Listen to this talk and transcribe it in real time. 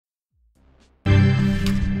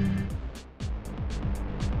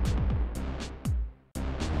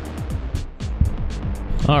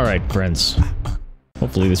Alright, friends.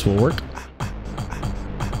 Hopefully this will work.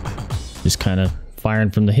 Just kind of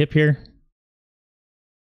firing from the hip here.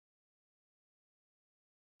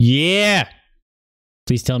 Yeah!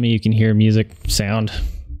 Please tell me you can hear music sound.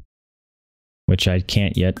 Which I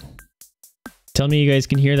can't yet. Tell me you guys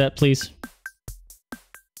can hear that, please.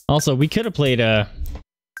 Also, we could have played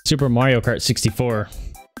Super Mario Kart 64.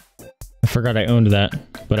 I forgot I owned that,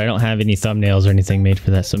 but I don't have any thumbnails or anything made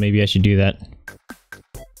for that, so maybe I should do that.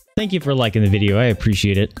 Thank you for liking the video, I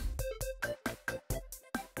appreciate it.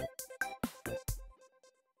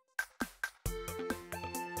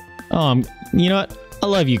 You know what? I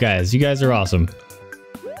love you guys. You guys are awesome.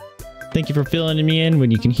 Thank you for filling me in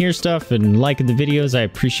when you can hear stuff and liking the videos. I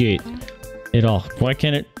appreciate it all. Why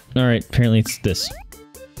can't it? Alright, apparently it's this.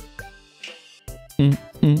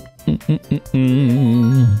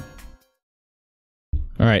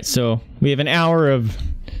 Alright, so we have an hour of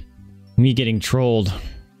me getting trolled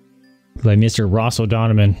by Mr. Ross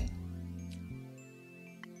O'Donovan.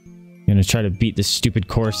 I'm gonna try to beat this stupid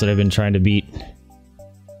course that I've been trying to beat.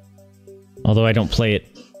 Although I don't play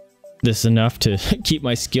it this enough to keep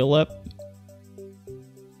my skill up.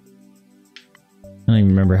 I don't even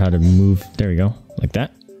remember how to move. There we go. Like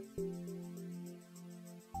that.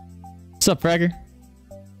 What's up, Fragger?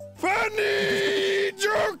 Funny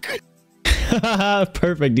joke!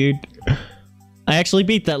 Perfect, dude. I actually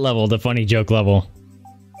beat that level, the funny joke level.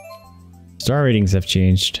 Star ratings have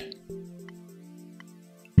changed.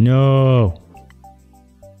 No.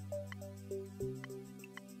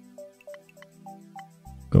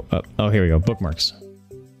 Go up. Oh, here we go. Bookmarks.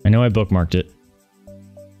 I know I bookmarked it.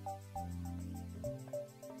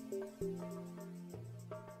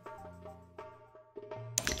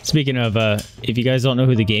 Speaking of, if you guys don't know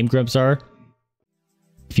who the Game Grumps are,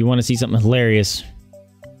 if you want to see something hilarious...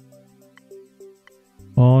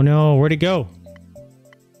 Oh no, where'd it go?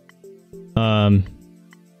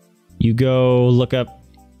 You go look up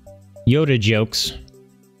Yoda jokes.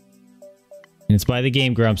 And it's by the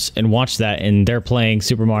Game Grumps, and watch that, and they're playing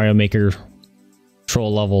Super Mario Maker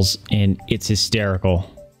troll levels, and it's hysterical.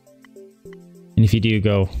 And if you do,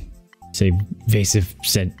 go say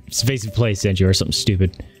Vaesive Play sent you or something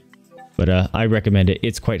stupid. But I recommend it.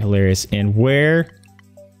 It's quite hilarious. And where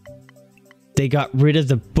they got rid of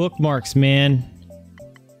the bookmarks, man.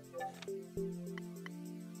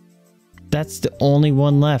 That's the only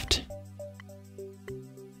one left.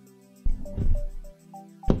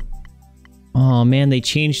 Oh man, they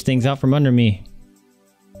changed things out from under me.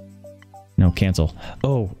 No, cancel.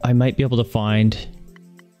 Oh, I might be able to find...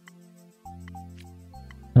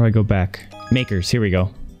 How do I go back? Makers, here we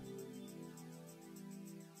go.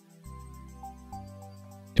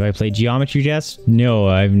 Do I play Geometry Dash? No,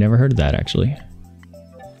 I've never heard of that, actually.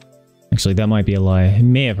 Actually, that might be a lie. I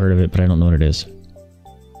may have heard of it, but I don't know what it is.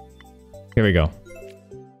 Here we go.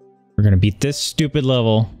 We're gonna beat this stupid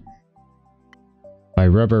level by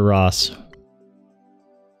Rubber Ross.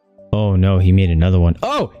 Oh no, he made another one.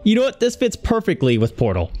 Oh, you know what? This fits perfectly with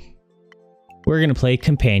Portal. We're gonna play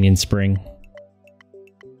Companion Spring.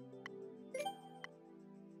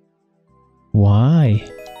 Why?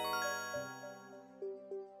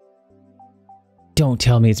 Don't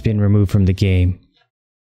tell me it's been removed from the game.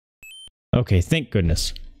 Okay, thank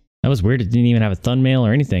goodness. That was weird. It didn't even have a thumbnail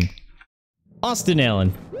or anything. Austin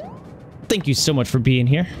Allen, thank you so much for being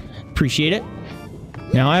here. Appreciate it.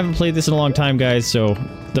 Now, I haven't played this in a long time, guys, so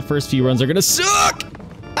the first few runs are gonna suck!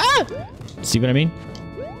 Ah! See what I mean?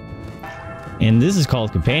 And this is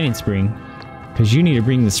called Companion Spring, because you need to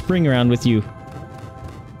bring the spring around with you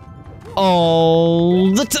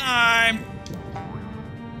all the time!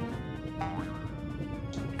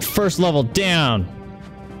 First level down.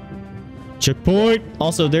 Checkpoint.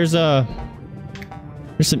 Also, there's some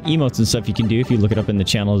emotes and stuff you can do if you look it up in the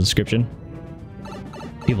channel description.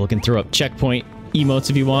 People can throw up checkpoint emotes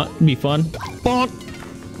if you want. It'd be fun. Bonk.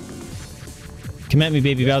 Come at me,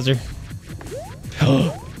 baby Bowser.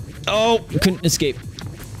 Oh, couldn't escape.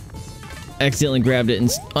 Accidentally grabbed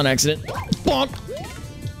it on accident. Bonk.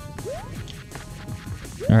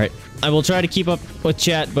 Alright. I will try to keep up with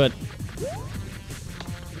chat, but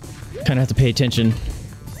kind of have to pay attention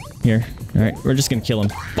here. Alright, we're just gonna kill him.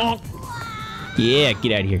 Bonk! Yeah,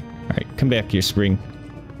 get out of here. Alright, come back here, Spring.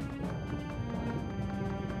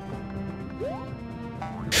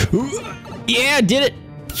 Yeah, did it!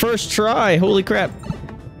 First try, holy crap.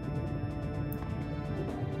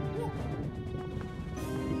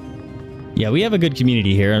 Yeah, we have a good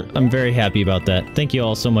community here. I'm very happy about that. Thank you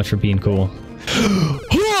all so much for being cool.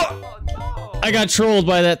 I got trolled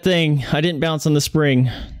by that thing. I didn't bounce on the spring.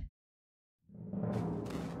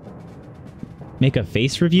 Make a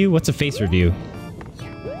face review? What's a face review?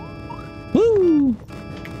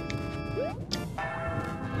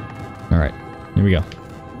 There we go.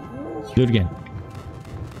 Do it again.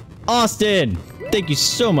 Austin! Thank you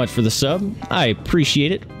so much for the sub. I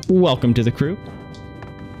appreciate it. Welcome to the crew.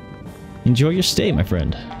 Enjoy your stay, my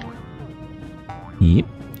friend. Yep.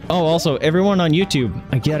 Oh, also, everyone on YouTube,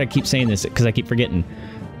 I gotta keep saying this because I keep forgetting.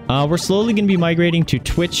 We're slowly going to be migrating to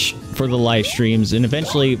Twitch for the live streams, and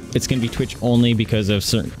eventually it's going to be Twitch only because of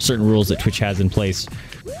certain rules that Twitch has in place.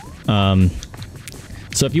 So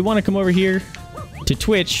if you want to come over here to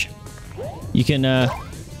Twitch, you can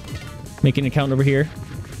make an account over here.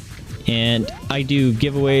 And I do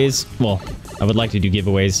giveaways. Well, I would like to do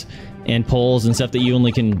giveaways and polls and stuff that you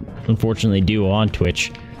only can, unfortunately, do on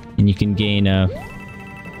Twitch. And you can gain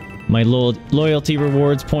my loyalty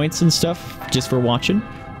rewards points and stuff just for watching.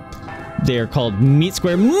 They are called Meat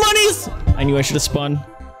Square Monies! I knew I should have spun.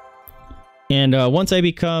 And once I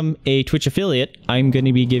become a Twitch affiliate, I'm going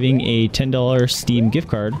to be giving a $10 Steam gift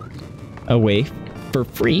card away for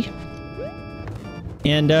free.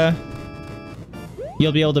 And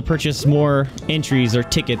you'll be able to purchase more entries or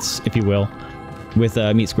tickets, if you will, with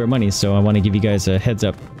Meat Square Monies. So I want to give you guys a heads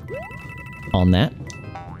up on that.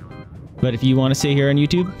 But if you want to stay here on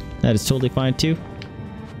YouTube, that is totally fine too.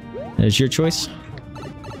 That is your choice.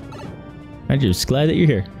 I'm just glad that you're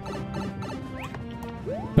here.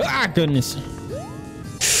 Ah, goodness.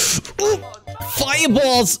 Ooh,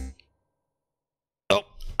 fireballs! Oh,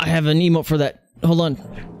 I have an emote for that. Hold on.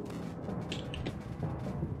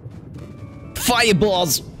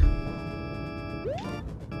 Fireballs!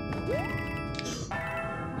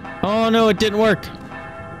 Oh no, it didn't work.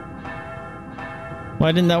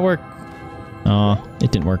 Why didn't that work? Oh,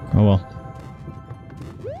 it didn't work. Oh well.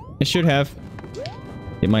 It should have.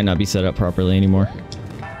 It might not be set up properly anymore.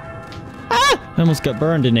 Ah! I almost got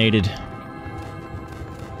burned-inated.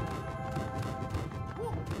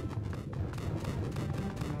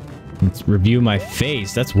 Let's review my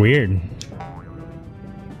face. That's weird.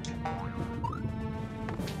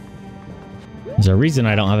 There's a reason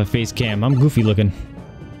I don't have a face cam. I'm goofy looking.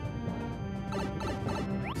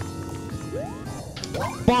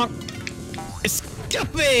 Bonk!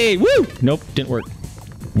 Escape! Woo! Nope, didn't work.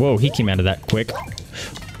 Whoa, he came out of that quick.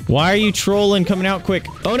 Why are you trolling coming out quick?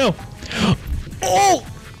 Oh no! Oh!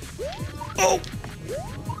 Oh!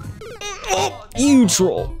 Oh! You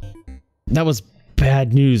troll! That was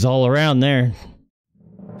bad news all around there.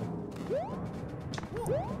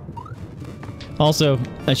 Also,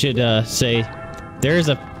 I should say, there's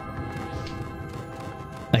a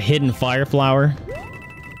hidden fire flower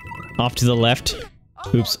off to the left.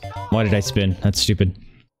 Oops, why did I spin? That's stupid.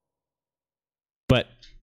 But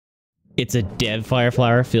it's a dead fire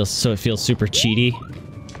flower, so it feels super cheaty,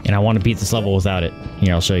 and I want to beat this level without it.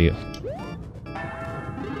 Here, I'll show you.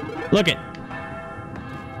 Look it!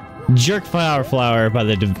 Jerk fire flower by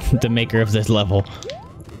the maker of this level.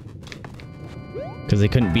 Because they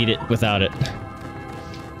couldn't beat it without it.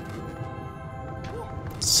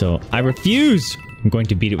 So, I refuse! I'm going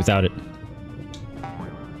to beat it without it.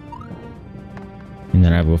 And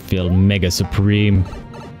then I will feel mega supreme.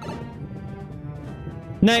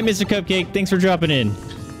 Night, Mr. Cupcake. Thanks for dropping in.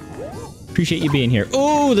 Appreciate you being here.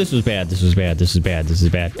 Oh, this was bad. This was bad. This is bad. This is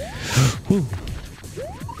bad. Whew.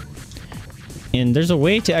 And there's a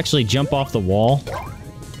way to actually jump off the wall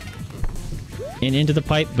and into the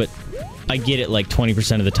pipe, but I get it like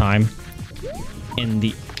 20% of the time. And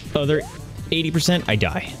the other 80%, I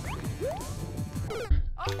die.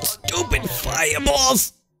 Stupid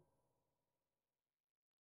fireballs!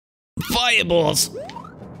 Fireballs!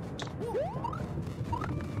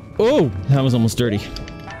 Oh, that was almost dirty.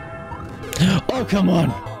 Oh, come on!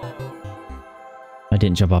 I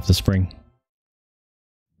didn't jump off the spring.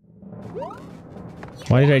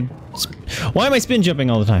 Why did I... Why am I spin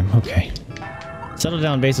jumping all the time? Okay. Settle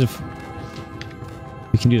down, Vaesive.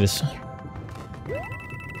 We can do this.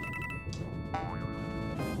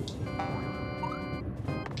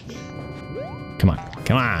 Come on.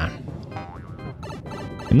 Come on!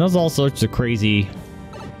 And there's all sorts of crazy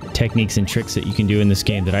techniques and tricks that you can do in this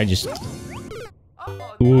game that I just...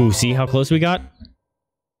 Ooh, see how close we got?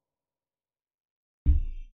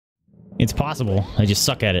 It's possible. I just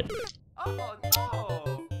suck at it.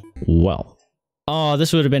 Well. Oh,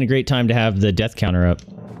 this would have been a great time to have the death counter up.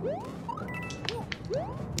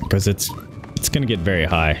 Because it's gonna get very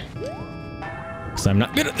high. Because I'm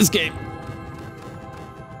not good at this game.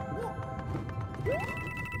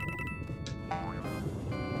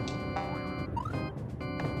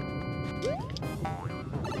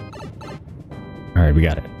 Alright, we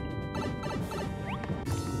got it.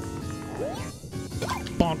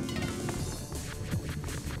 Bonk.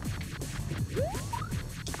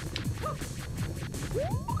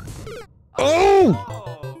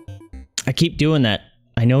 Oh! I keep doing that.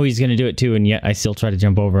 I know he's gonna do it too, and yet I still try to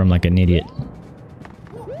jump over him like an idiot.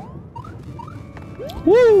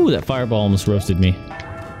 Woo! That fireball almost roasted me.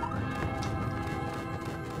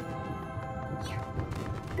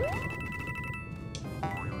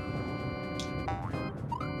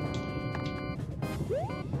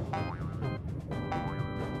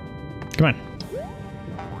 Come on.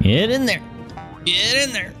 Get in there. Get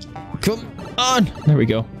in there. Come on. There we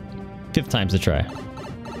go. 5th time's the try.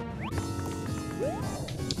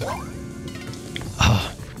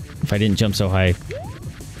 Oh, if I didn't jump so high,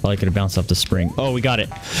 probably could have bounced off the spring. Oh, we got it.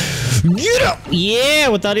 Get up! Yeah,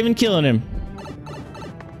 without even killing him.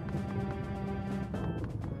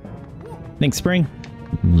 Thanks, spring.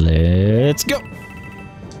 Let's go.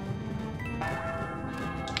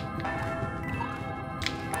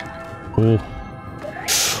 Oh.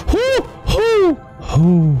 Whoo! Whoo!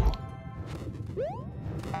 Whoo!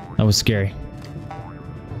 That was scary.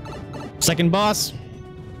 Second boss.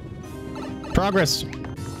 Progress.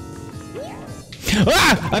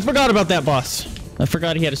 Ah! I forgot about that boss. I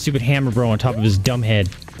forgot he had a stupid hammer bro on top of his dumb head.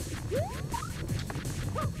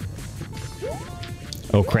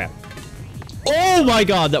 Oh crap. Oh my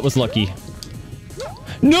god, that was lucky.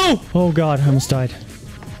 No! Oh god, I almost died.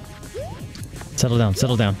 Settle down,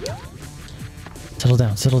 settle down. Settle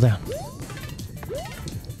down, settle down.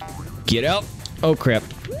 Get out. Oh crap.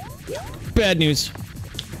 Bad news.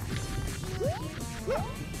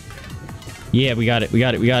 Yeah, we got it, we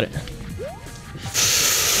got it, we got it.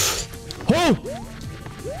 Oh!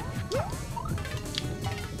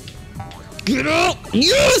 Get out!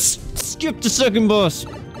 Yes! Skip the second boss. I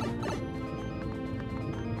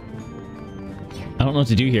don't know what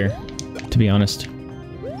to do here, to be honest.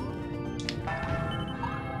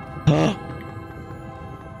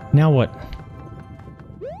 Now what?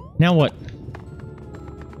 Now what?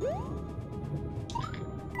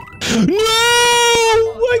 No!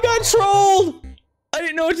 I got trolled! I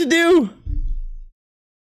didn't know what to do!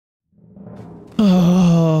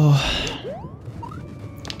 Oh.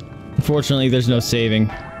 Unfortunately, there's no saving.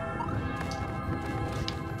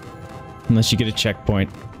 Unless you get a checkpoint.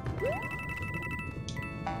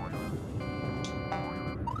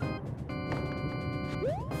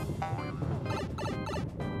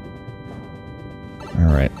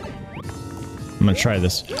 Alright. I'm gonna try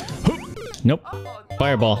this. Nope.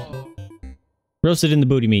 Fireball. Roasted in the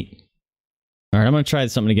booty meat. Alright, I'm gonna try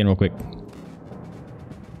something again real quick.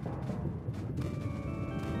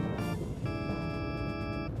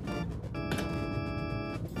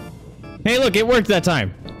 Hey look, it worked that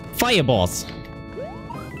time! Fireballs!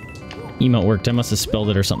 Emote worked, I must have spelled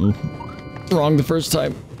it or something wrong the first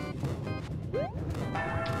time.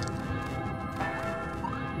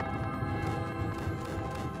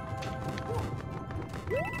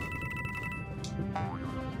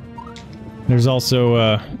 There's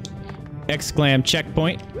also exclam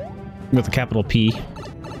checkpoint with a capital P.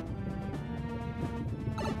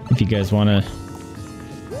 If you guys want to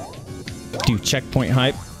do checkpoint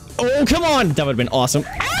hype. Oh, come on! That would have been awesome.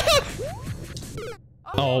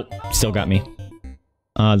 Oh, still got me.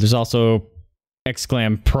 There's also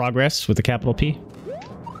exclam progress with a capital P.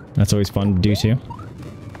 That's always fun to do too.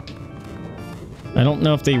 I don't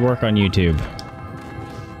know if they work on YouTube.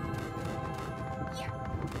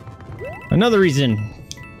 Another reason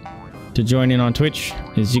to join in on Twitch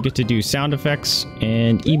is you get to do sound effects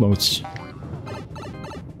and emotes.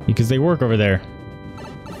 Because they work over there.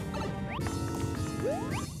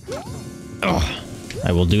 Oh,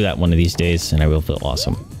 I will do that one of these days and I will feel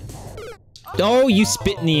awesome. Oh, you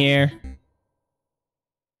spit in the air.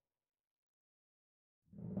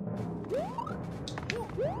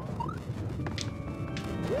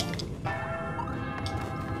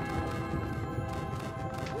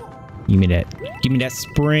 Give me that. Give me that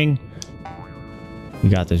spring. We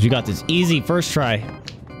got this. We got this. Easy. First try.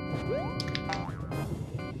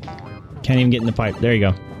 Can't even get in the pipe. There you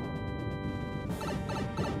go.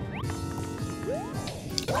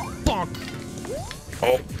 Bonk.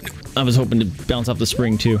 Oh. I was hoping to bounce off the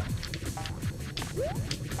spring too.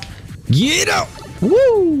 Get out!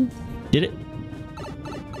 Woo! Did it.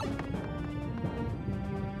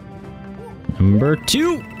 Number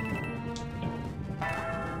 2.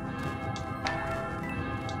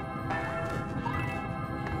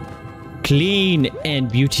 Clean and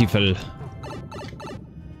beautiful.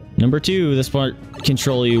 Number 2, this part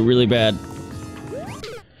control you really bad.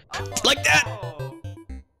 Like that!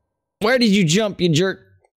 Where did you jump, you jerk?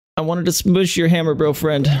 I wanted to smush your hammer, bro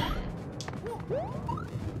friend.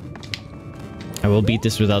 I will beat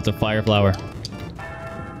this without the fire flower.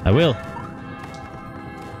 I will.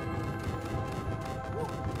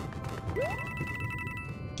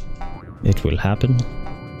 It will happen.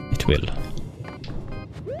 It will.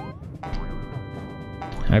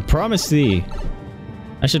 I promise thee.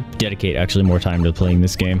 I should dedicate actually more time to playing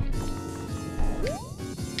this game.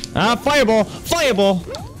 Ah, fireball! Fireball!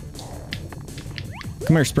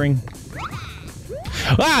 Come here, spring.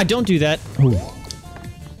 Ah, don't do that. Ooh.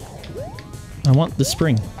 I want the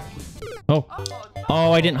spring. Oh.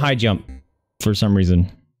 Oh, I didn't high jump for some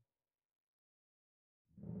reason.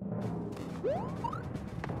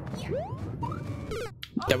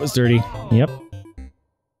 That was dirty. Yep.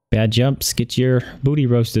 Bad jumps get your booty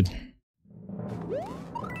roasted.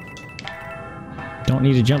 Don't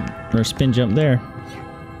need a jump or a spin jump there.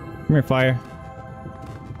 Come here, fire.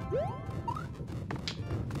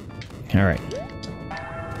 Alright.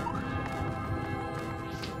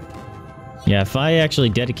 Yeah, if I actually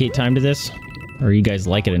dedicate time to this, or you guys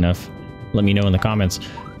like it enough, let me know in the comments.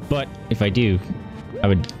 But if I do, I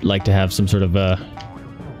would like to have some sort of a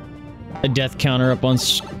death counter up on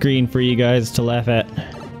screen for you guys to laugh at.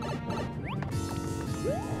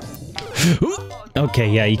 Okay,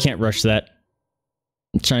 yeah, you can't rush that.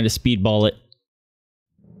 I'm trying to speedball it.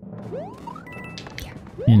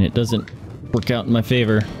 And it doesn't work out in my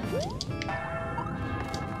favor.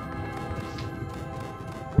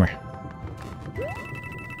 Where?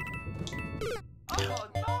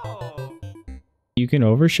 You can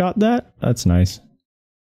overshot that? That's nice.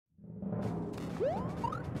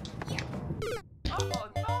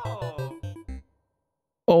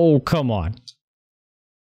 Oh, come on.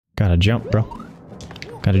 Gotta jump, bro.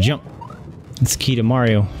 Gotta jump. It's key to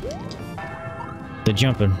Mario. The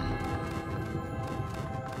jumping.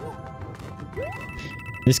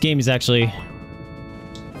 This game is actually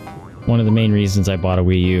one of the main reasons I bought a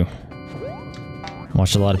Wii U.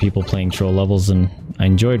 Watched a lot of people playing troll levels and I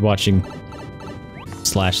enjoyed watching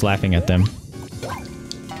 / laughing at them.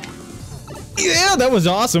 Yeah, that was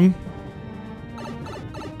awesome!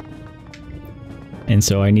 And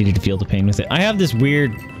so I needed to feel the pain with it. I have this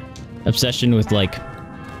weird obsession with like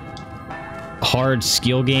hard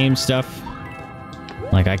skill game stuff.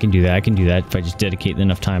 Like I can do that, I can do that. If I just dedicate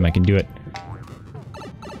enough time, I can do it.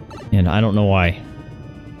 And I don't know why.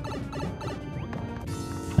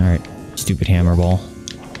 Alright, stupid hammer ball.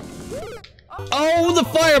 Oh, the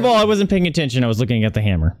fireball! I wasn't paying attention, I was looking at the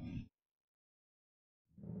hammer.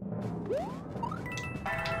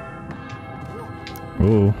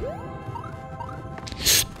 Ooh.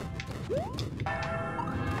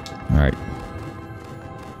 Alright.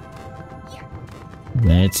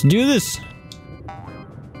 Let's do this!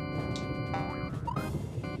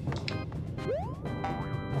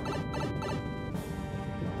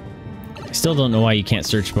 I still don't know why you can't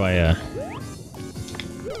search by,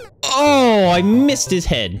 Oh, I missed his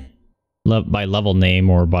head! By level name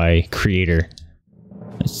or by creator.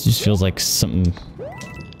 It just feels like something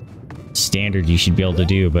standard you should be able to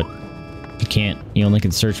do, but you can't. You only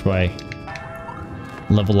can search by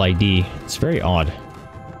level ID. It's very odd.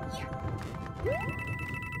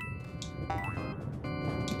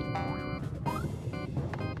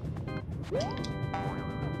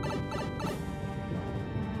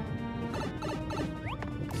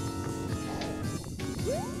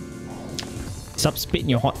 Stop spitting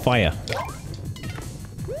your hot fire.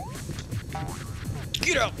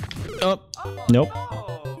 Get out! Oh, nope.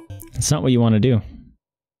 That's not what you want to do.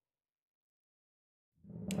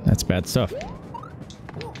 That's bad stuff.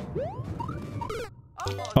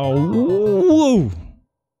 Oh, whoa!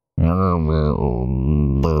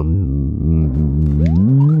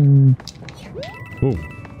 Ooh.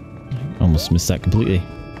 Almost missed that completely.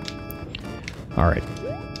 Alright.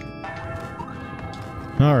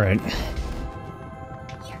 Alright.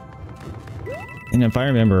 And if I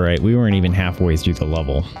remember right, we weren't even halfway through the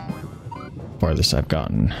level. Farthest I've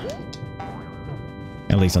gotten.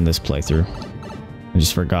 At least on this playthrough. I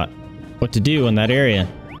just forgot what to do in that area.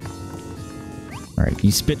 Alright,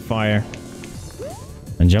 you spit fire.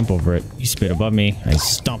 And jump over it. You spit above me, I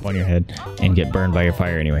stomp on your head, and get burned by your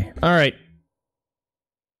fire anyway. Alright.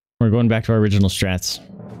 We're going back to our original strats.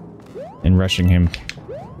 And rushing him.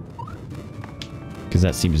 Because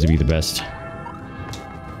that seems to be the best.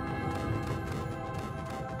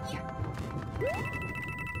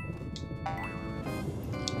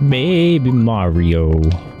 Baby Mario.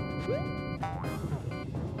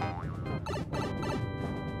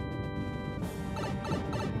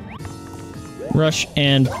 Rush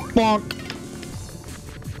and bonk.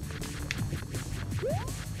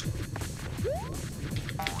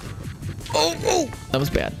 Oh, oh, that was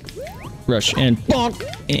bad. Rush and bonk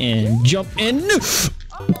and jump and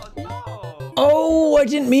oh, I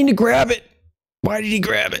didn't mean to grab it. Why did he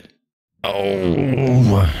grab it?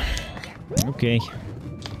 Oh. Okay.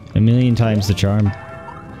 A million times the charm.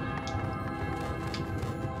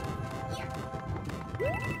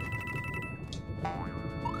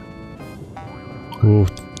 Ooh,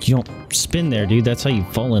 you don't spin there, dude. That's how you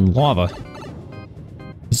fall in lava.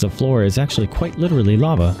 The floor is actually quite literally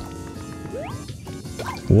lava.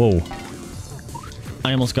 Whoa.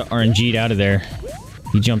 I almost got RNG'd out of there.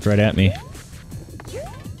 He jumped right at me.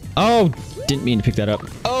 Oh! Didn't mean to pick that up.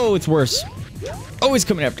 Oh, it's worse. Oh, he's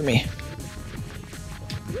coming after me.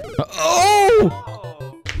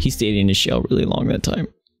 Oh! He stayed in his shell really long that time.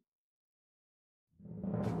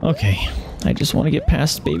 Okay. I just want to get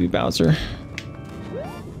past Baby Bowser.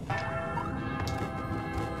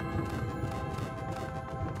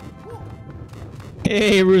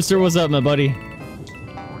 Hey, Rooster, what's up, my buddy?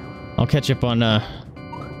 I'll catch up on the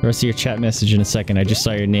rest of your chat message in a second. I just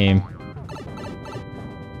saw your name.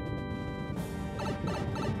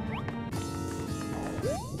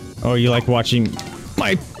 Oh, you like watching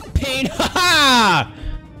my pain? Ha!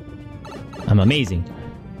 I'm amazing.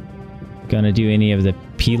 Gonna do any of the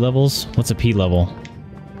P levels? What's a P level?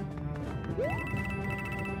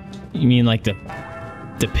 You mean like the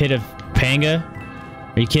pit of Panga?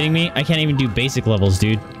 Are you kidding me? I can't even do basic levels,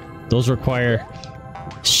 dude. Those require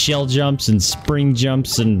shell jumps and spring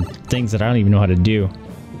jumps and things that I don't even know how to do.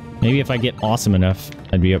 Maybe if I get awesome enough,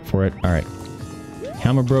 I'd be up for it. Alright.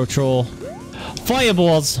 Hammer Bro Troll.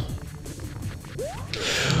 Fireballs!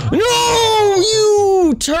 No!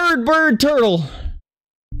 You turd bird turtle!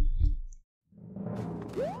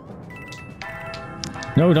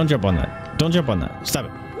 No, don't jump on that. Don't jump on that. Stop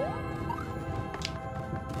it.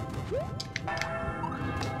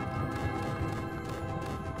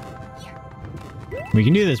 We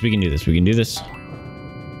can do this, we can do this, we can do this.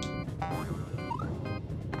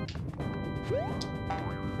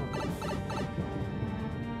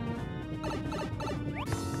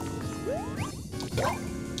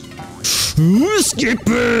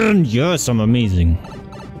 Skipping! Yes, I'm amazing.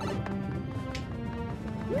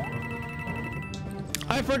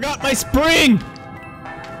 I forgot my spring!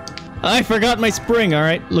 I forgot my spring,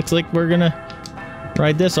 alright. Looks like we're gonna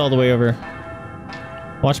ride this all the way over.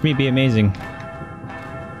 Watch me be amazing.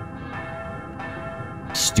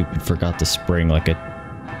 Stupid, forgot the spring like a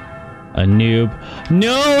noob.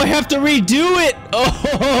 No, I have to redo it!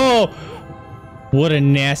 Oh! What a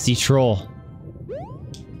nasty troll.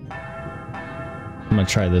 I'm gonna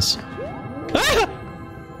try this. Ah!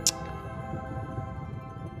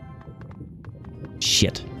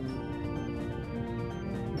 Shit.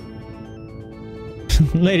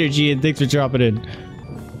 Later, Gian. Thanks for dropping in.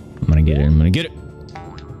 I'm gonna get it. I'm gonna get it.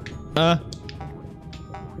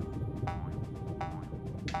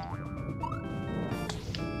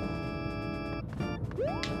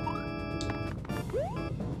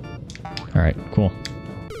 Alright, cool.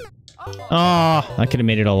 Oh, I could have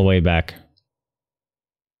made it all the way back.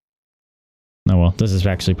 Oh well, this is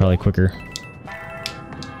actually probably quicker.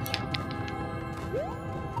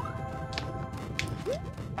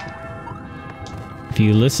 If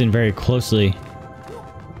you listen very closely,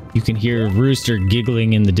 you can hear Rooster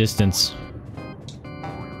giggling in the distance.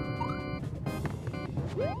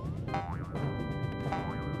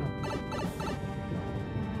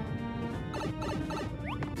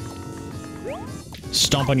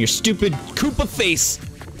 Stomp on your stupid Koopa face!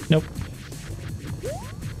 Nope.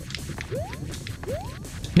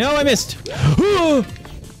 No, I missed!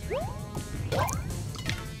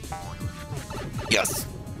 Yes!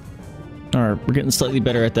 Alright, we're getting slightly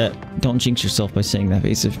better at that. Don't jinx yourself by saying that,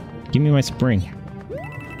 Vaesive. Give me my spring.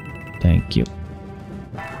 Thank you.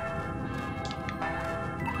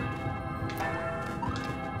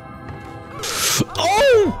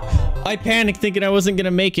 Oh! I panicked thinking I wasn't gonna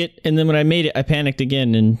make it, and then when I made it, I panicked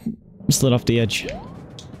again and slid off the edge.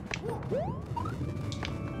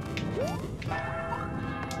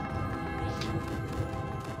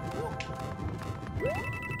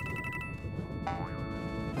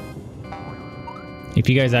 If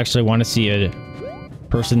you guys actually want to see a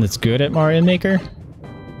person that's good at Mario Maker,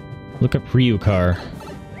 look up Ryukar.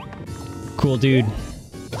 Cool dude.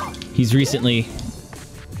 He's recently...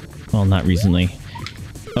 Well, not recently.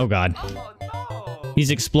 Oh god. He's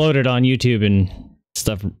exploded on YouTube and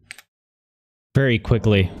stuff very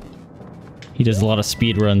quickly. He does a lot of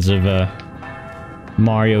speed runs of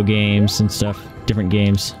Mario games and stuff. Different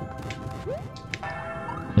games.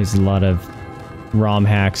 There's a lot of ROM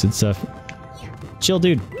hacks and stuff. Chill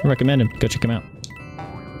dude. I recommend him. Go check him out.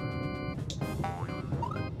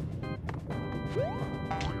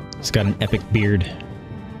 He's got an epic beard.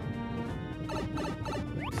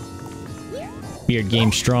 Beard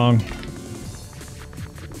game strong.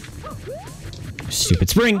 Stupid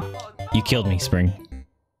Spring! You killed me, Spring.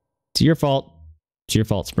 It's your fault. It's your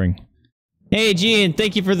fault, Spring. Hey, Gian,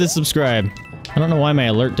 thank you for the subscribe. I don't know why my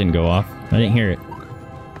alert didn't go off. I didn't hear it.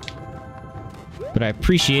 But I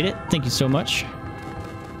appreciate it. Thank you so much.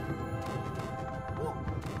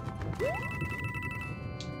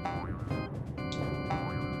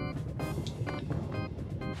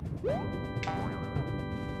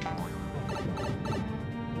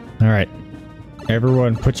 Alright.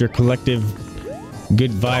 Everyone put your collective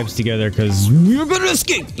good vibes together because we're gonna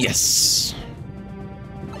escape! Yes!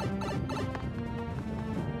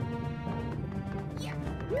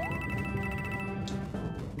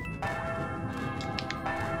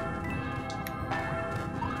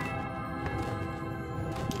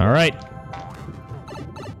 Alright.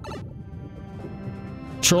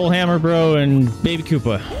 Troll Hammer Bro and Baby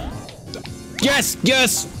Koopa. Yes!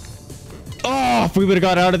 Yes! Oh, if we would have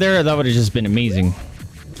got out of there, that would have just been amazing.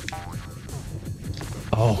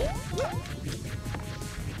 Oh.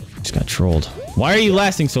 Just got trolled. Why are you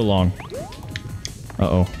lasting so long?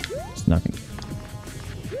 Uh-oh. It's not gonna...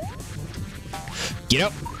 Get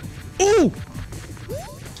up! Ooh!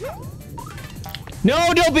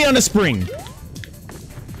 No, don't be on a spring!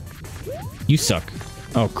 You suck.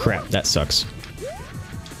 Oh crap, that sucks.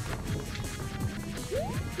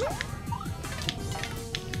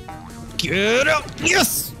 Get up!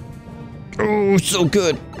 Yes! Oh, so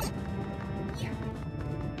good.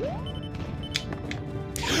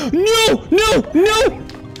 No! No! No!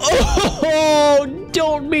 Oh!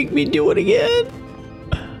 Don't make me do it again!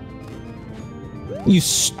 You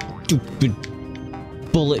stupid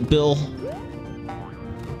bullet bill.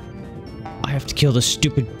 I have to kill the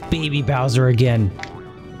stupid baby Bowser again.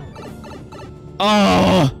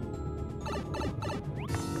 Oh!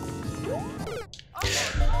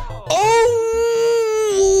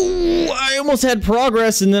 Oh! I almost had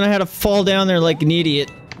progress and then I had to fall down there like an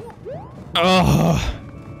idiot. Oh!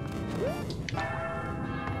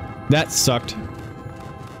 That sucked.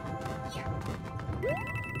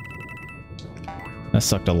 That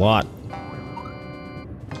sucked a lot.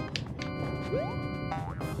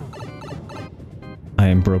 I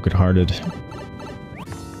am brokenhearted.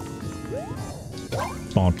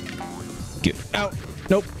 Bonk. Get out.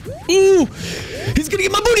 Nope. Ooh! He's gonna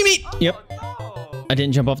get my booty meat! Yep. I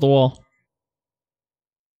didn't jump off the wall.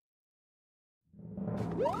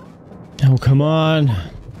 Oh, come on.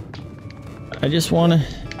 I just wanna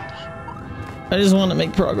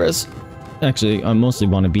make progress. Actually, I mostly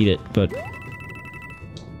want to beat it, but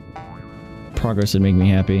progress would make me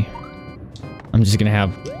happy. I'm just gonna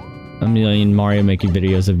have a million Mario Maker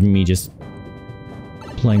videos of me just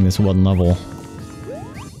playing this one level.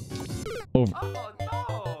 Over.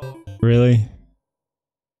 Really?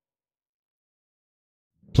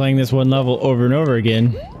 Playing this one level over and over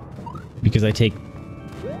again because I take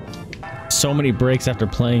so many breaks after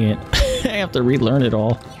playing it. I have to relearn it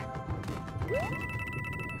all.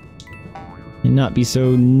 And not be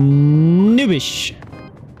so noobish.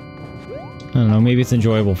 I don't know, maybe it's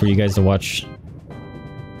enjoyable for you guys to watch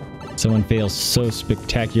someone fail so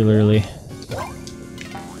spectacularly.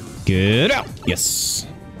 Get out! Yes!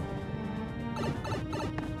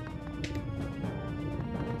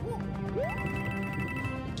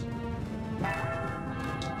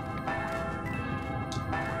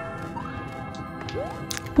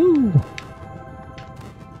 Woo!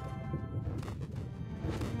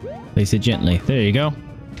 Place it gently. There you go.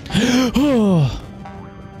 Oh!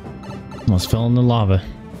 Almost fell in the lava.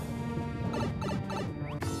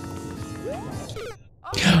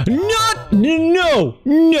 Not! No!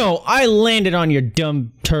 No! I landed on your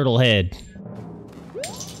dumb turtle head.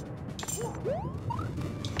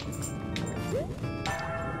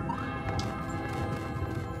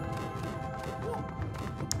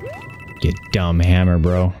 You dumb hammer,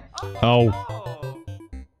 bro. Oh.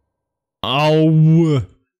 Oh!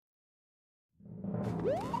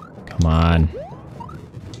 Come on.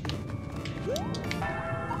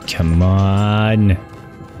 Come on.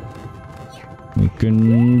 We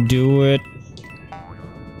can do it.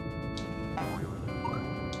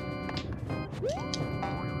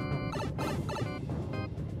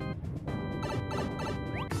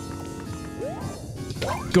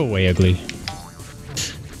 Go away, ugly.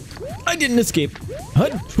 I didn't escape.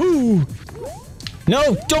 Ooh.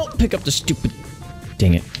 No, don't pick up the stupid...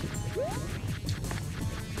 Dang it.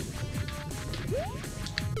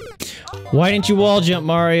 Why didn't you wall jump,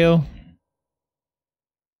 Mario?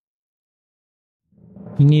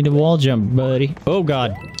 You need a wall jump, buddy. Oh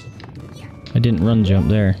god. I didn't run jump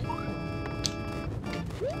there.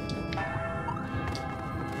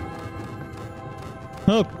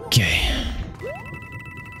 Okay.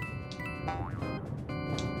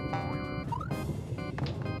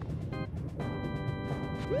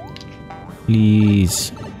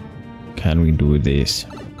 Please. Can we do this?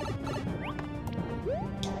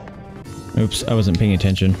 Oops, I wasn't paying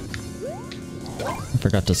attention. I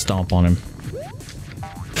forgot to stomp on him.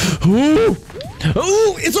 Ooh!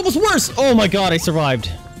 Oh, it's almost worse! Oh my god, I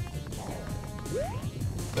survived.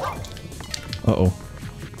 Uh-oh.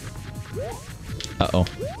 Uh-oh.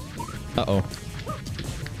 Uh-oh.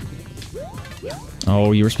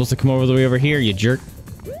 Oh, you were supposed to come over the way over here, you jerk.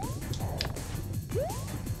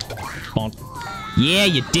 Bonk. Yeah,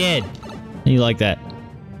 you did! You like that.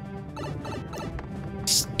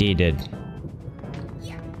 Stay dead.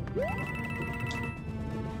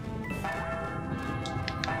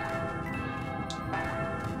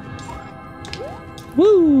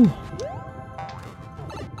 Woo!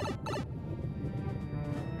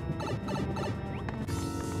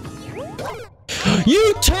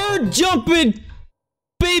 You turd jumping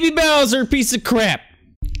baby Bowser piece of crap!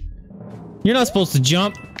 You're not supposed to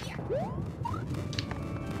jump.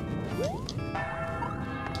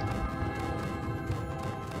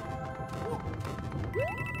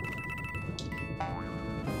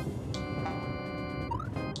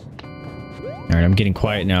 Alright, I'm getting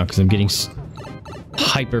quiet now because I'm getting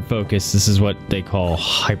hyper-focused. This is what they call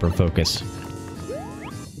hyper-focus.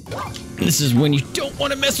 This is when you don't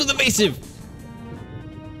want to mess with Vaesive.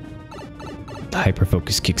 The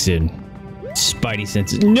hyper-focus kicks in. Spidey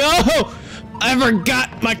senses. No! I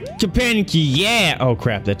forgot my companion key. Yeah! Oh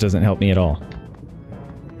crap, that doesn't help me at all.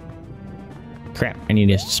 Crap, I need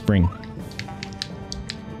a spring.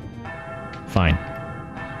 Fine.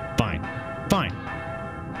 Fine. Fine.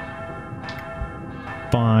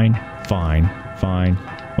 Fine. Fine. Fine.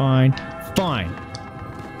 Fine. Fine.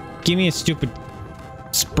 Give me a stupid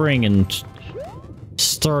spring and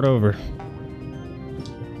start over.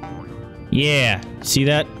 Yeah. See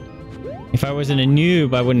that? If I wasn't a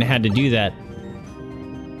noob, I wouldn't have had to do that.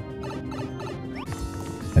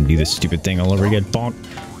 And do this stupid thing all over again. Bonk.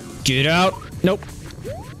 Get out. Nope.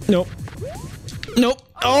 Nope. Nope.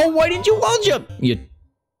 Oh, why did you wall jump? You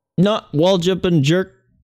not wall jumping jerk.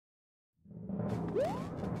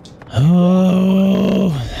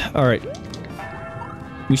 Oh. Alright.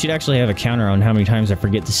 We should actually have a counter on how many times I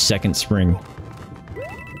forget the second spring.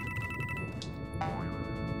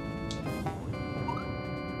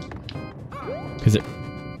 Cause it...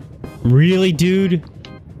 Really, dude?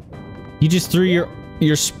 You just threw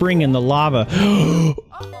your spring in the lava. Oh,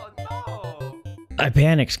 no. I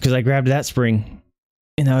panicked because I grabbed that spring.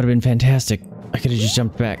 And that would have been fantastic. I could have just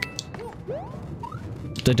jumped back.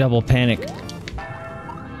 The double panic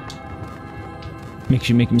makes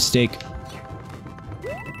you make a mistake.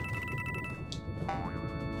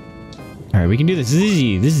 Alright, we can do this. This is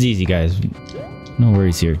easy. This is easy, guys. No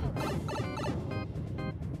worries here.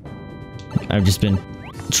 I've just been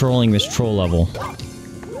trolling this troll level.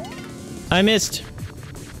 I missed.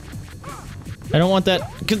 I don't want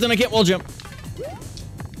that, because then I can't wall jump.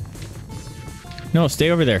 No, stay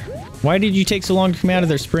over there. Why did you take so long to come out of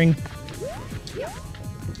there, spring?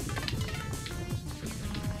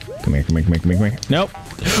 Come here, come here, come here, come here, come here. Nope.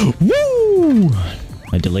 Woo!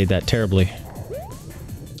 I delayed that terribly.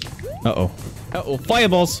 Uh-oh. Uh-oh,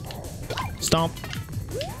 fireballs! Stomp.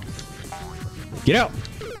 Get out!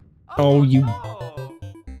 Oh, you...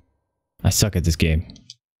 I suck at this game.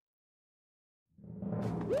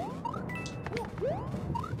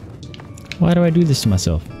 Why do I do this to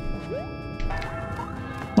myself?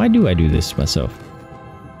 Why do I do this to myself?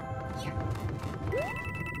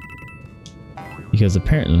 Because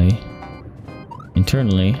apparently,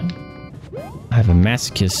 internally, I have a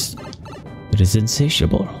masochist that is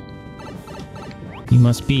insatiable. You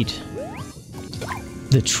must beat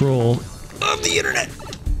the troll of the internet.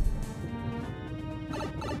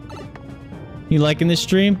 You liking this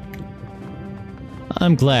stream?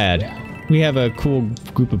 I'm glad. We have a cool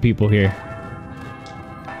group of people here.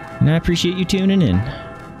 And I appreciate you tuning in.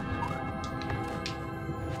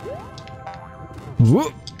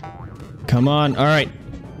 Whoop! Come on, alright.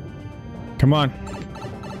 Come on.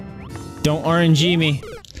 Don't RNG me.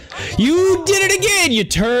 You did it again, you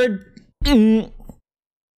turd!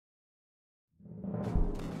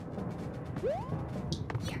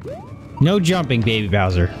 No jumping, baby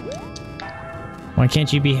Bowser. Why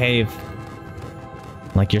can't you behave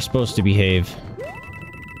like you're supposed to behave?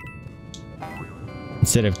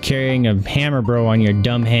 Instead of carrying a hammer bro on your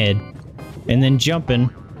dumb head and then jumping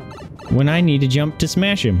when I need to jump to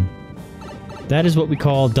smash him. That is what we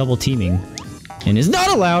call double teaming and is not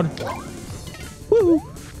allowed. Woo!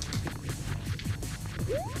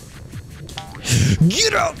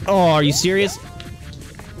 Get out! Oh, are you serious?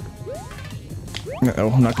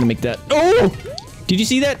 Uh-oh, I'm not gonna make that. Oh! Did you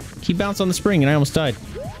see that? He bounced on the spring and I almost died.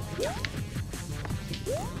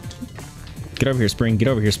 Get over here, Spring. Get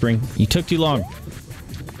over here, Spring. You took too long.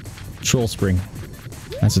 Troll Spring.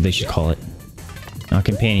 That's what they should call it. Not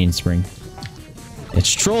Companion Spring.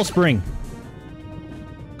 It's Troll Spring.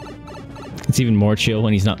 It's even more chill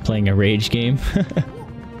when he's not playing a rage game. At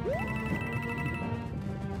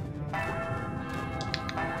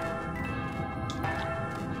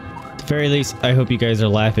the very least, I hope you guys are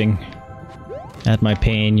laughing at my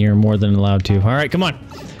pain. You're more than allowed to. Alright, come on.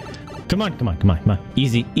 Come on, come on, come on, come on.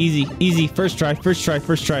 Easy, easy, easy. First try, first try,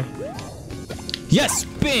 first try. Yes!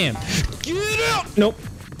 Bam! Get out! Nope.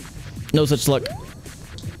 No such luck.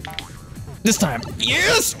 This time.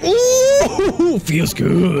 Yes! Ooh! Feels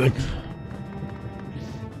good.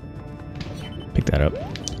 Pick that up.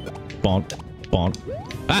 Bonk. Bonk.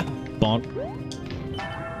 Ah! Bonk.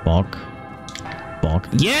 Bonk. Bonk.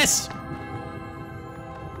 Yes!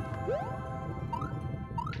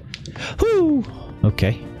 Whoo!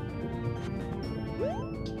 Okay.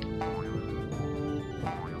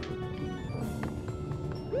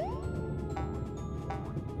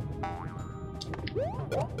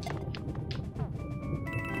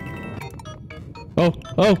 Oh,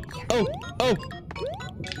 oh, oh, oh,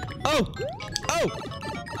 oh, oh,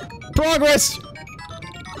 progress!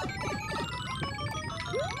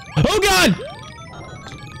 Oh God!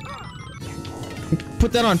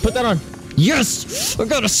 Put that on, put that on. Yes! I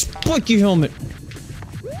got a spiky helmet.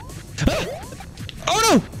 Ah! Oh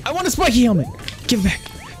no! I want a spiky helmet. Give it back.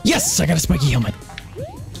 Yes! I got a spiky helmet.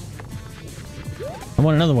 I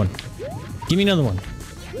want another one. Give me another one.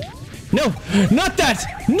 No! Not that!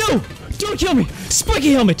 No! Don't kill me!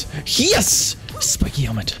 Spiky helmet! Yes! Spiky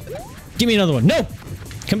helmet. Give me another one. No!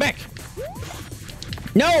 Come back.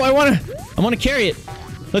 No, I wanna carry it.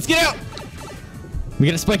 Let's get out! We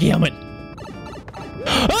got a spiky helmet.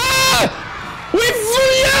 Ah!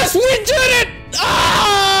 Yes! We did it!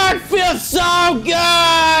 Ah! It feels so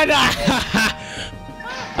good! Ah!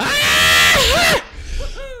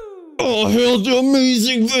 Oh, hell, the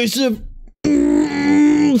amazing Vaesive.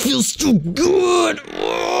 Feels so good.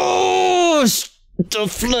 Oh, the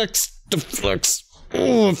flex, the flex.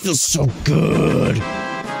 Oh, it feels so good.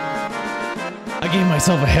 I gave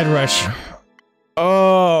myself a head rush.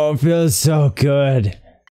 Oh, it feels so good.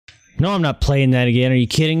 No, I'm not playing that again. Are you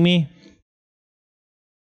kidding me?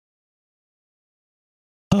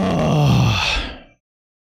 Oh.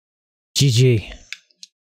 GG.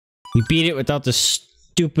 We beat it without the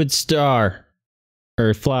stupid star.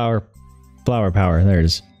 Or flower power. There it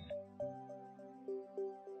is.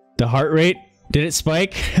 The heart rate? Did it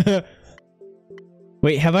spike?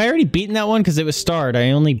 Wait, have I already beaten that one? Because it was starred.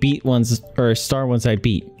 I only beat ones, or star ones I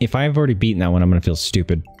beat. If I've already beaten that one, I'm gonna feel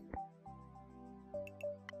stupid.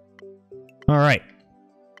 Alright.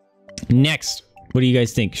 Next. What do you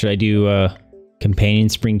guys think? Should I do Companion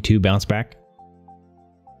Spring 2 Bounce Back?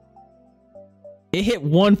 It hit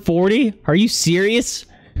 140? Are you serious?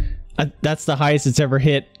 That's the highest it's ever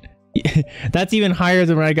hit. That's even higher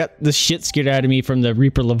than when I got the shit scared out of me from the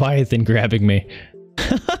Reaper Leviathan grabbing me.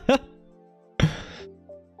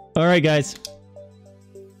 Alright, guys.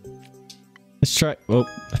 Let's try. Oh,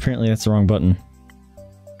 apparently that's the wrong button.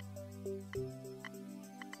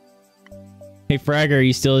 Hey, Fragger, are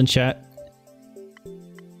you still in chat?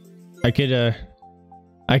 I could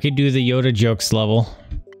do the Yoda jokes level.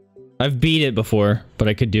 I've beat it before, but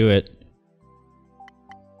I could do it.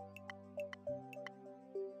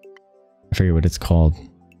 I forget what it's called.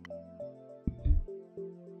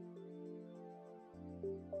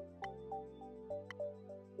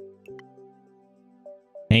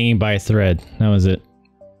 Hanging by a thread. That was it.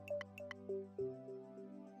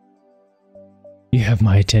 You have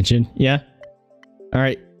my attention. Yeah?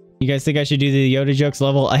 Alright. You guys think I should do the Yoda jokes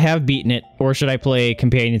level? I have beaten it. Or should I play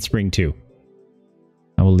Companion Spring 2?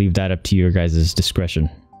 I will leave that up to your guys' discretion.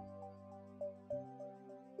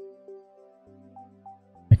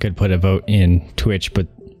 I could put a vote in Twitch, but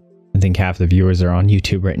I think half the viewers are on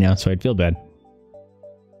YouTube right now, so I'd feel bad.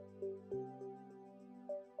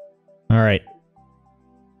 Alright.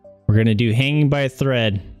 We're gonna do Hanging by a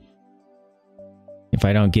Thread. If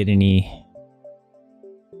I don't get any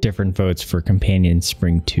different votes for Companion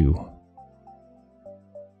Spring 2.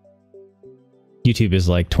 YouTube is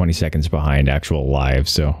like 20 seconds behind actual live,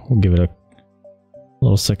 so we'll give it a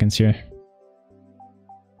little seconds here.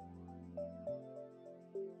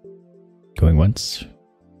 Going once,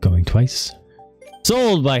 going twice.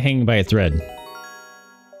 Sold by Hanging by a Thread.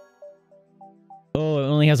 Oh, it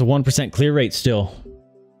only has a 1% clear rate still.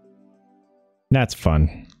 That's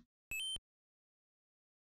fun.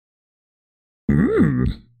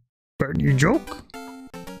 Funny joke.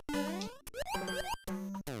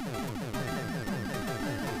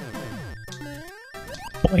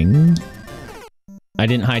 Boing. I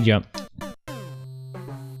didn't high jump.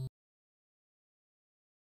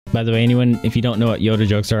 By the way, anyone, if you don't know what Yoda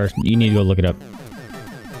jokes are, you need to go look it up.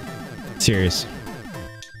 Serious.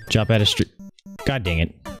 Drop out of stream. God dang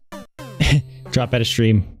it. Drop out of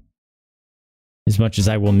stream. As much as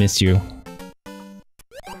I will miss you.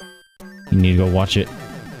 You need to go watch it.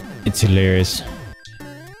 It's hilarious.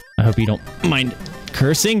 I hope you don't mind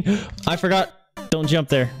cursing. I forgot. Don't jump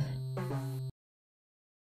there.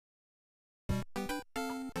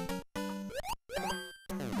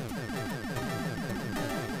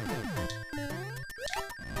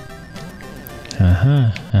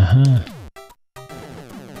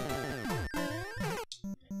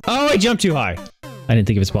 Oh, I jumped too high. I didn't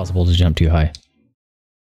think it was possible to jump too high.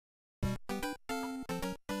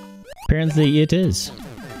 Apparently it is.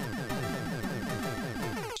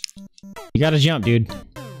 You gotta jump, dude.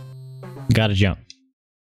 You gotta jump.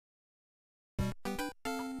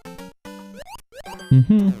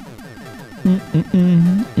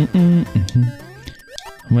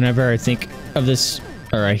 Whenever I think of this,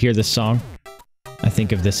 or I hear this song, I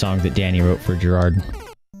think of this song that Danny wrote for Gerard.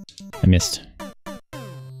 I missed.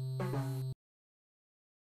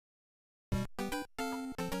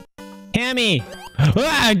 Hammy!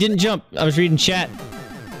 Ah, I didn't jump. I was reading chat.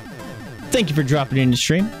 Thank you for dropping into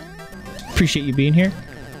stream. Appreciate you being here.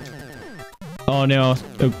 Oh no.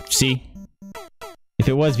 Oh, see? If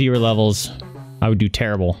it was viewer levels, I would do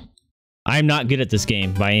terrible. I'm not good at this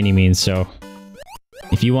game by any means, so...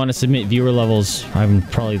 If you want to submit viewer levels, I'm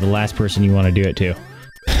probably the last person you want to do it to.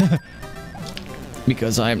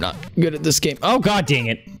 Because I'm not good at this game. Oh god dang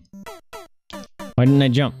it! Why didn't I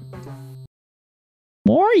jump?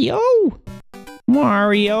 Mario!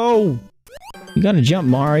 Mario! You gotta jump,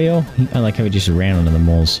 Mario. I like how he just ran into the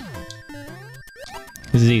moles.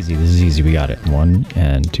 This is easy, this is easy. We got it. 1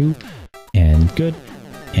 and 2. And good.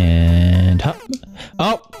 And hop.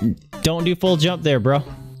 Oh! Don't do full jump there, bro.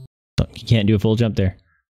 You can't do a full jump there.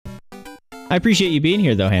 I appreciate you being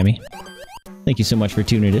here, though, Hammy. Thank you so much for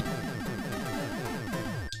tuning in.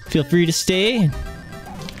 Feel free to stay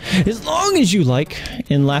as long as you like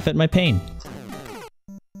and laugh at my pain.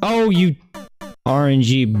 Oh, you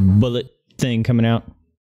RNG bullet thing coming out.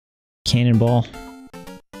 Cannonball.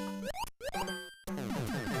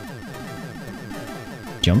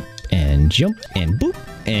 Jump and boop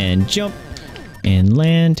and jump. And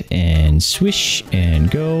land, and swish, and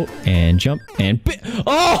go, and jump, and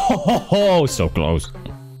oh, so close.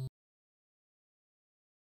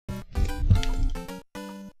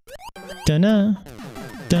 Dun-na,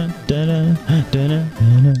 dun, dun, dun, dun,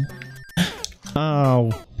 dun.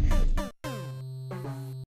 Oh.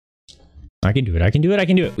 I can do it, I can do it, I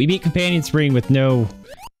can do it. We beat Companion Spring with no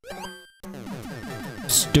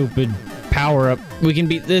stupid power-up. We can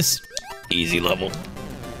beat this easy level.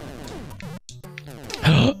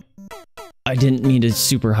 I didn't mean to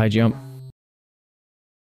super high jump.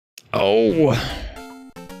 Oh.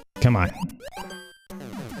 Come on.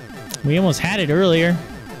 We almost had it earlier.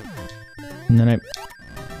 And then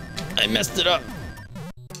I messed it up.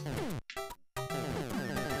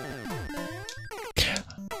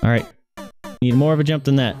 Alright. Need more of a jump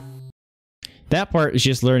than that. That part is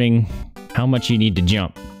just learning how much you need to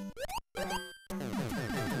jump.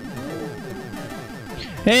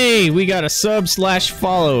 Hey, we got a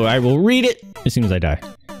sub/follow. I will read it as soon as I die.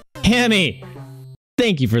 Hammy,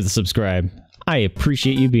 thank you for the subscribe. I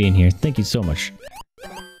appreciate you being here. Thank you so much.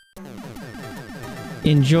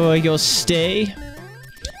 Enjoy your stay.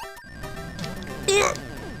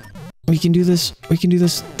 We can do this. We can do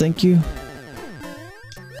this. Thank you.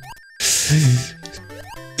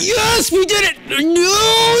 Yes, we did it! No!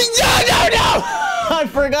 No! I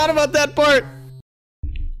forgot about that part.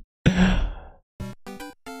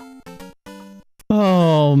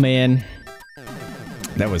 Oh, man.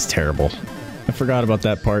 That was terrible. I forgot about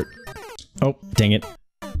that part. Oh, dang it.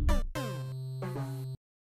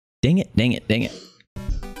 Dang it, dang it, dang it.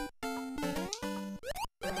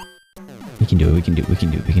 We can do it, we can do it, we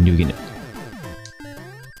can do it, we can do it, we can do it.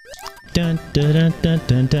 Dun dun dun dun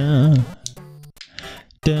dun dun.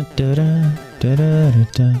 Dun dun dun dun dun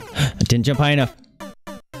dun. I didn't jump high enough.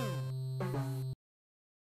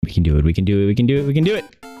 We can do it, we can do it, we can do it, we can do it.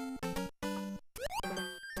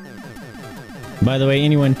 By the way,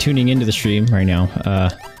 anyone tuning into the stream right now,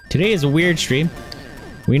 today is a weird stream.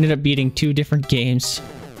 We ended up beating 2 different games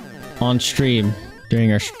on stream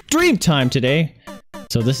during our stream time today.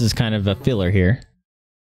 So this is kind of a filler here.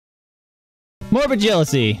 Morbid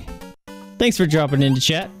Jealousy! Thanks for dropping into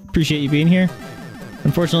chat. Appreciate you being here.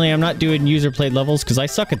 Unfortunately, I'm not doing user played levels because I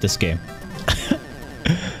suck at this game.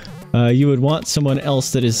 You would want someone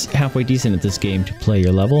else that is halfway decent at this game to play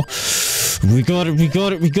your level. We got it, we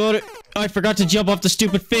got it, we got it! I forgot to jump off the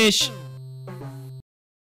stupid fish!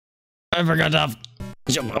 I forgot to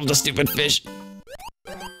jump off the stupid fish.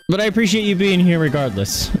 But I appreciate you being here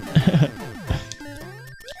regardless.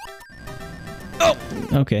 Oh!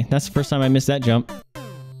 Okay, that's the first time I missed that jump.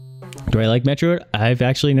 Do I like Metroid? I've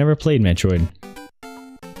actually never played Metroid.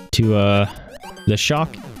 To, the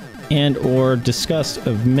shock and or disgust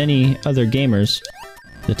of many other gamers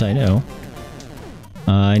that I know.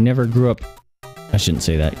 I never grew up... I shouldn't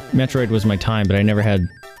say that. Metroid was my time, but I never had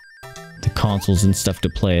the consoles and stuff to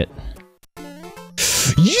play it.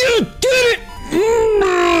 You did it!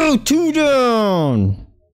 No! 2 down!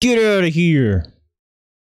 Get out of here!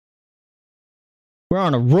 We're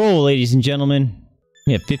on a roll, ladies and gentlemen.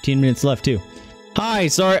 We have 15 minutes left, too. Hi,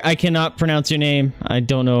 sorry, I cannot pronounce your name. I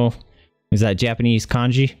don't know. Is that Japanese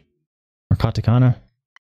kanji? Or katakana?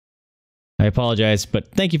 I apologize,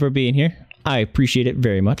 but thank you for being here. I appreciate it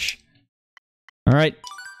very much. Alright.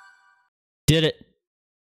 Did it.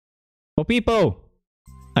 Opipo!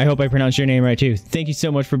 I hope I pronounced your name right, too. Thank you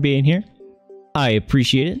so much for being here. I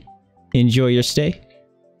appreciate it. Enjoy your stay.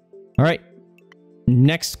 Alright.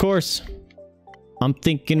 Next course. I'm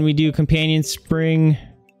thinking we do Companion Spring...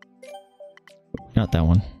 Not that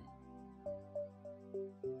one.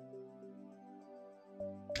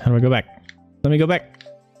 How do I go back? Let me go back.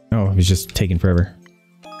 Oh, it was just taking forever.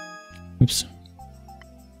 Oops.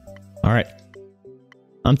 Alright.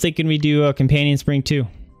 I'm thinking we do a Companion Spring 2.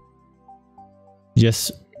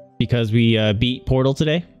 Just because we beat Portal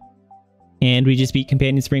today. And we just beat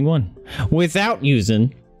Companion Spring 1. Without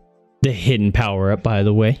using the hidden power-up, by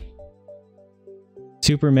the way.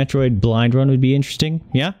 Super Metroid Blind Run would be interesting.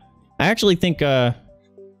 Yeah? I actually think that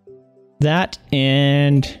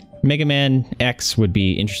and Mega Man X would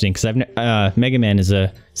be interesting because Mega Man is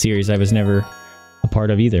a series I was never a part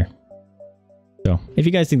of either. So if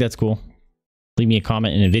you guys think that's cool, leave me a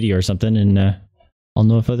comment in a video or something, and I'll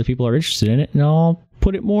know if other people are interested in it, and I'll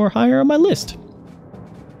put it more higher on my list.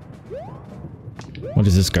 What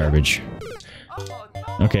is this garbage?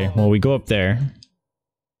 Okay, well we go up there.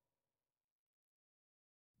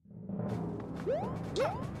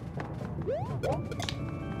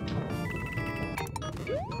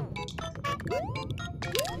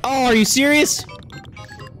 Oh, are you serious?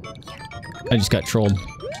 I just got trolled.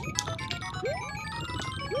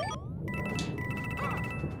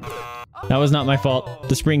 That was not my fault.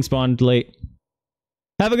 The spring spawned late.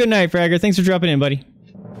 Have a good night, Fragger. Thanks for dropping in, buddy.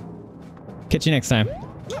 Catch you next time.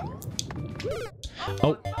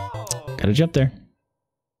 Oh, gotta jump there.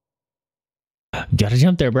 Gotta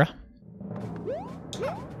jump there, bruh.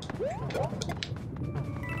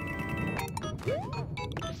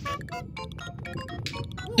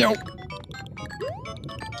 Yo.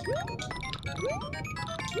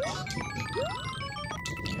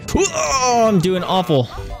 Oh, I'm doing awful.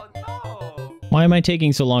 Why am I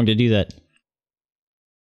taking so long to do that?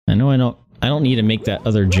 I know I don't need to make that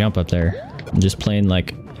other jump up there. I'm just playing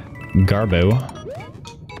like Garbo.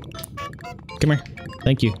 Come here.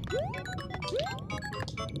 Thank you.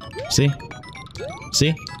 See?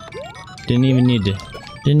 See? Didn't even need to.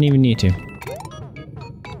 Didn't even need to.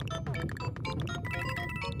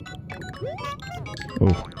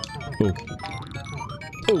 Oh. Oh.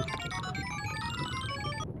 Oh.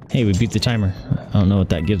 Hey, we beat the timer. I don't know what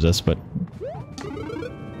that gives us, but...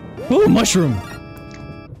 Ooh, mushroom!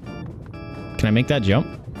 Can I make that jump?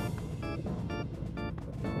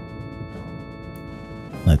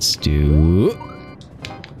 Let's do...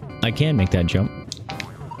 I can make that jump.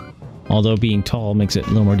 Although being tall makes it a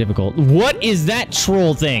little more difficult. What is that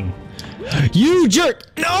troll thing? You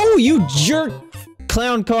jerk! No, you jerk!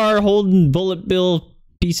 Clown car holding bullet bill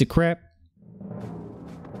piece of crap.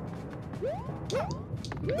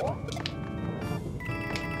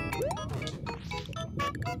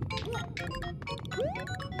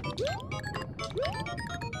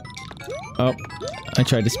 Oh, I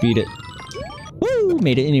tried to speed it. Woo!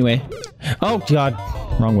 Made it anyway. Oh god,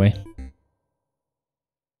 wrong way.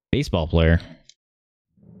 Baseball player.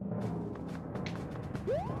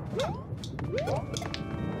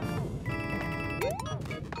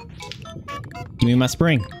 Give me my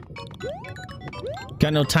spring.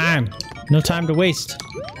 Got no time. No time to waste.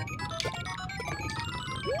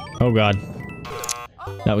 Oh god.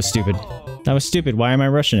 That was stupid. That was stupid. Why am I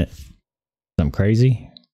rushing it? I'm crazy.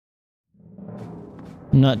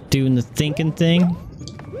 I'm not doing the thinking thing.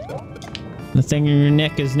 The thing in your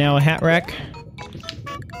neck is now a hat rack.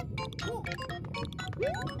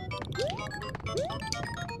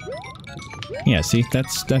 Yeah, see?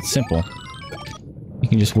 That's simple. You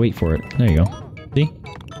can just wait for it. There you go. See?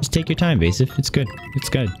 Just take your time, Vaesive. It's good. It's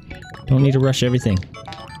good. Don't need to rush everything.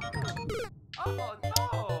 Oh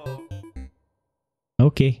no!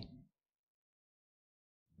 Okay.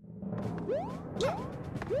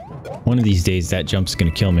 One of these days, that jump's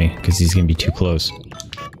gonna kill me, because he's gonna be too close.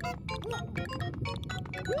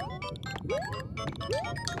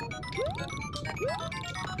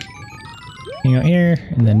 Hang out here,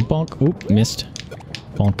 and then bonk. Oop, missed.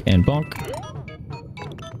 Bonk and bonk.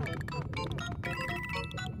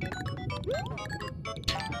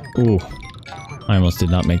 Ooh. I almost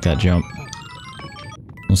did not make that jump.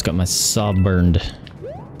 Almost got my saw burned.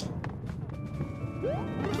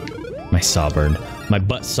 My saw burned. My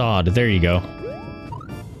butt sawed. There you go.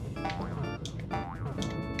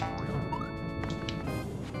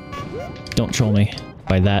 Don't troll me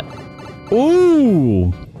by that.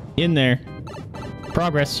 Ooh! In there.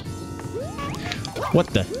 Progress. What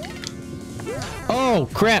the? Oh,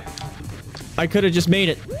 crap! I could have just made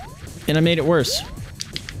it. And I made it worse.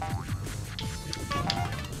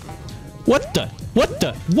 What the? What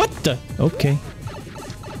the? What the? Okay.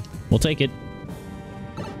 We'll take it.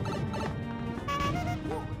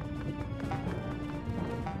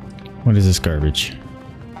 What is this garbage?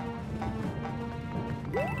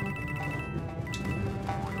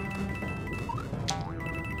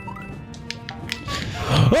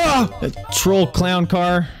 Ah! A troll clown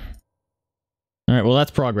car. Alright, well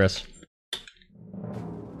that's progress.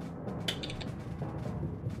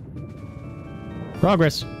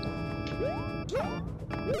 Progress.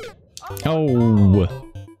 Oh.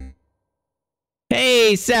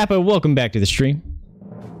 Hey, Sappa, welcome back to the stream.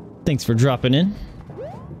 Thanks for dropping in.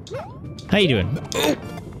 How you doing?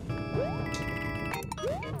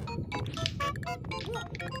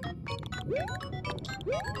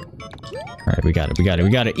 Alright, we got it, we got it, we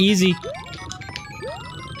got it. Easy.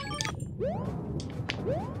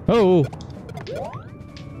 Oh.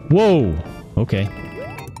 Whoa. Okay.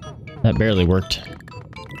 That barely worked.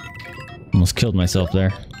 Almost killed myself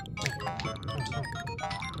there.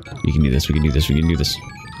 We can do this, we can do this, we can do this.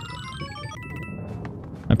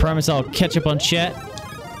 I promise I'll catch up on chat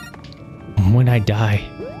when I die.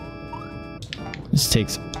 This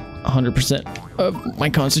takes 100% of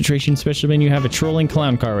my concentration, especially when you have a trolling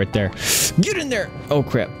clown car right there. Get in there! Oh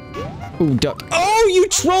crap. Ooh, duck. Oh, you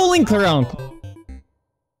trolling clown!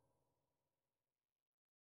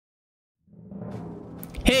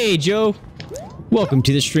 Hey, Joe! Welcome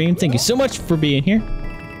to the stream. Thank you so much for being here.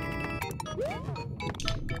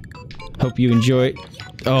 Hope you enjoy.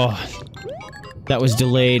 Oh, that was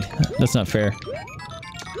delayed. That's not fair.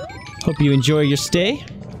 Hope you enjoy your stay.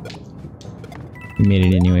 We made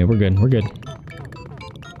it anyway. We're good. We're good.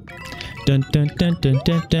 Dun dun dun dun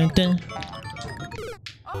dun dun dun.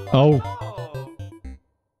 Oh.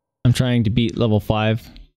 I'm trying to beat level 5.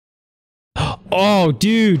 Oh,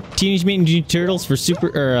 dude! Teenage Mutant Ninja Turtles for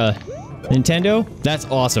Nintendo? That's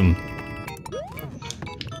awesome.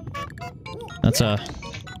 That's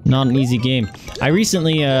not an easy game. I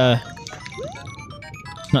recently, not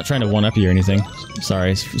trying to one-up you or anything.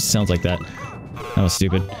 Sorry, it sounds like that. That was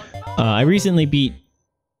stupid. I recently beat,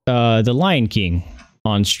 The Lion King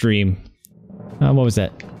on stream. What was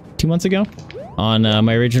that? 2 months ago? On,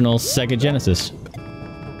 my original Sega Genesis.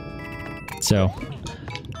 So,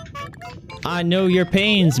 I know your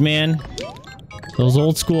pains, man. Those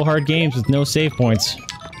old school hard games with no save points.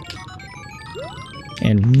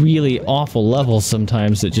 And really awful levels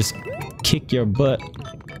sometimes that just kick your butt.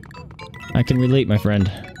 I can relate, my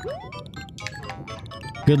friend.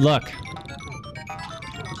 Good luck.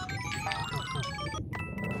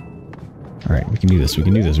 Alright, we can do this, we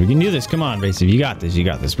can do this, we can do this. Come on, Vaesive, you got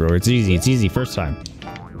this, bro. It's easy, first time.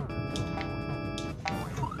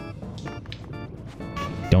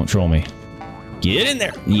 Don't troll me. Get in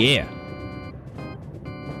there! Yeah!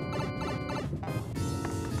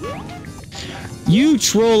 You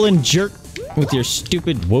trolling jerk with your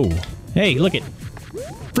stupid... Whoa. Hey, look it.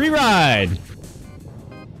 Free ride!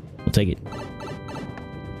 We'll take it.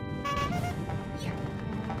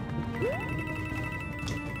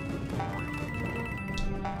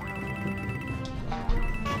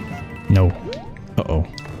 No. Uh-oh.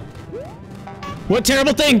 What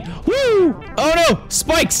terrible thing! Woo! Oh no!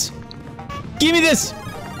 Spikes! Give me this!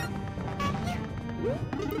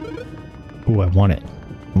 Ooh, I want it.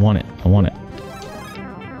 I want it. I want it.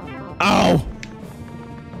 Ow!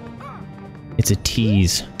 It's a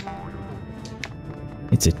tease.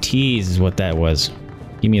 It's a tease is what that was.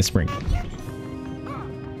 Give me a spring.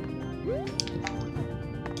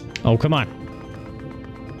 Oh, come on.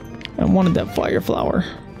 I wanted that fire flower.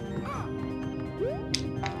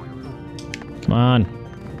 Come on.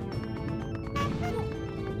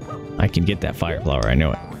 I can get that fire flower, I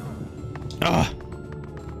know it. Ah!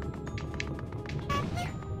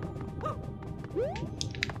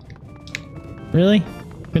 Really?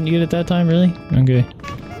 Couldn't you get it that time? Really? Okay.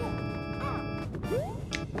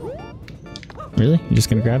 Really? You just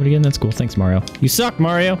gonna grab it again? That's cool. Thanks, Mario. You suck,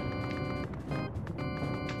 Mario!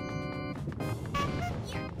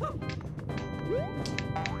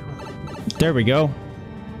 There we go.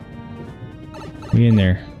 We in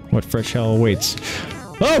there. What fresh hell awaits?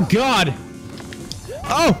 Oh, God!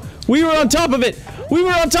 Oh! We were on top of it! We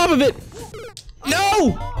were on top of it!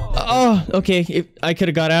 No! Oh, okay. I could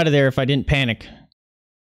have got out of there if I didn't panic.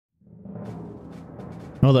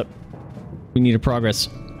 Hold up. We need a progress.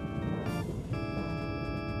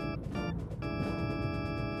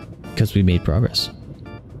 Because we made progress.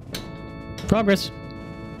 Progress!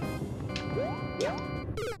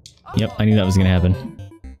 Yep, I knew that was gonna happen.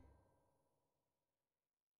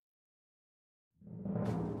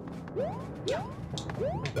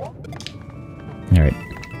 Alright.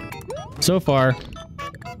 So far,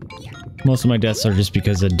 most of my deaths are just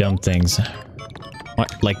because of dumb things.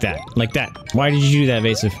 What? Like that. Like that. Why did you do that,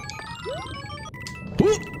 Vaesive?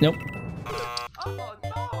 Nope.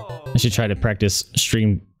 I should try to practice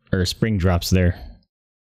spring drops there.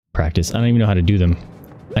 Practice. I don't even know how to do them.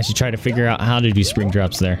 I should try to figure out how to do spring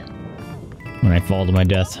drops there. When I fall to my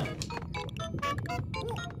death.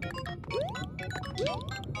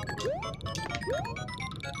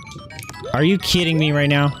 Are you kidding me right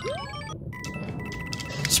now?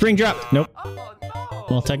 Spring drop! Nope.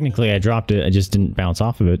 Well, technically I dropped it, I just didn't bounce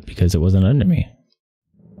off of it because it wasn't under me.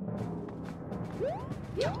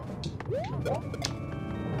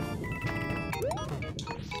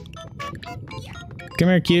 Come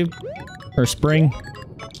here, cube. Or spring.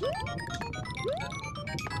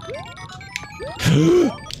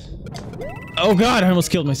 Oh god, I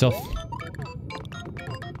almost killed myself.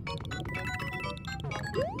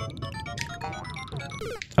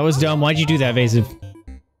 I was dumb. Why'd you do that, Vaesive?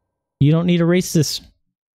 You don't need to race this.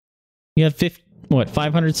 You have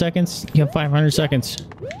 500 seconds? You have 500 seconds.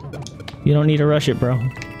 You don't need to rush it, bro.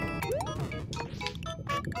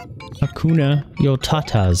 Hakuna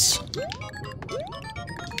Yotatas.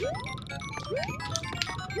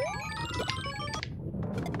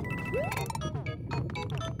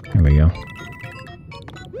 There we go.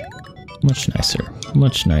 Much nicer.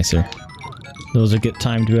 Much nicer. Those will get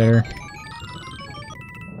timed better.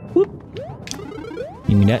 Whoop.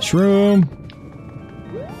 Give me that shroom.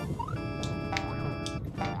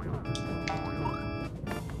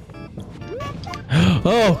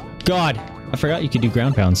 Oh, God. I forgot you could do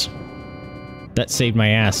ground pounds. That saved my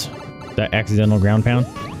ass. That accidental ground pound.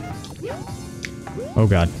 Oh,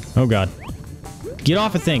 God. Oh, God. Get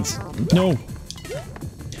off of things. No.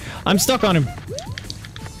 I'm stuck on him.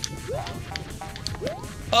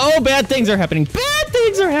 Oh, bad things are happening. Bad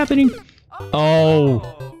things are happening.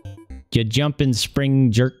 Oh. You jumping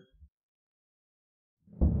spring jerk.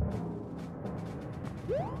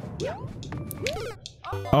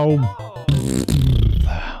 Oh.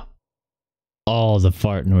 All the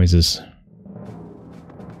fart noises.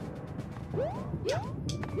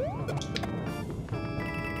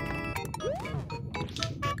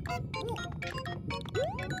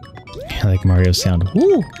 I like Mario's sound.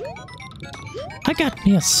 Woo! I got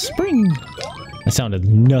me a spring! That sounded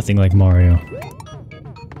nothing like Mario.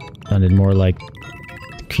 Sounded more like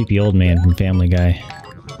the creepy old man from Family Guy.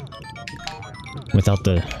 Without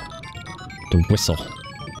the whistle.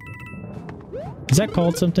 Is that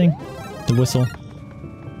called something? The whistle?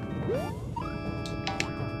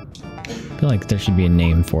 I feel like there should be a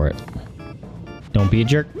name for it. Don't be a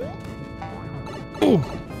jerk. Ooh!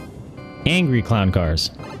 Angry clown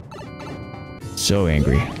cars. So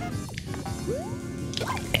angry.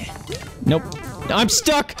 Nope. I'm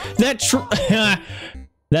stuck! That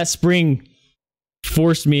spring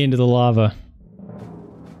forced me into the lava.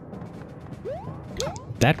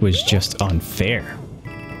 That was just unfair.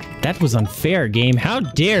 That was unfair, game. How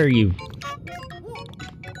dare you?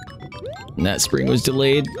 That spring was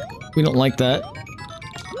delayed. We don't like that.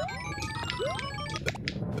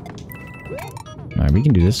 Alright, we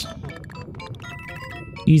can do this.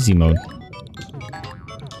 Easy mode.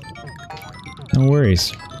 No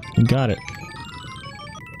worries. We got it.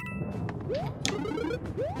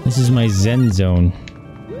 This is my Zen zone.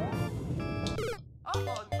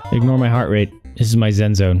 Ignore my heart rate. This is my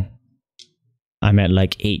Zen zone. I'm at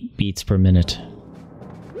like 8 beats per minute.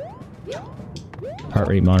 Heart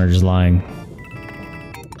rate monitor's lying.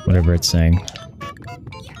 Whatever it's saying.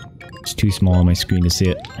 It's too small on my screen to see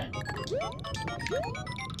it.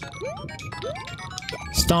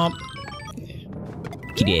 Stomp!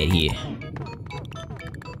 Get out of here.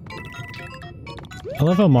 I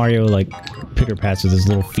love how Mario, like, finger pats with his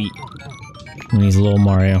little feet when he's a little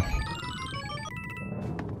Mario.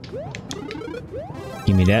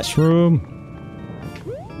 Give me that shroom.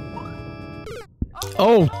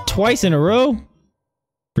 Oh, twice in a row?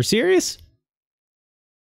 For serious?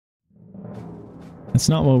 That's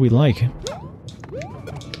not what we like.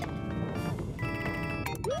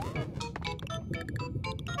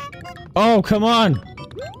 Oh, come on!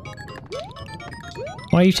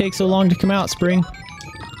 Why you take so long to come out, Spring?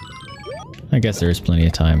 I guess there is plenty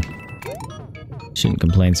of time. Shouldn't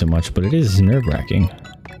complain so much, but it is nerve-wracking.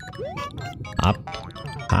 Hop.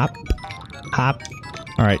 Hop. Hop.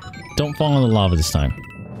 Alright, don't fall in the lava this time.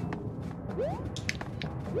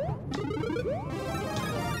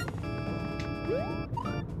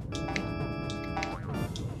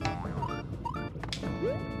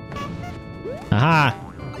 Aha!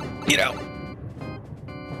 Get out!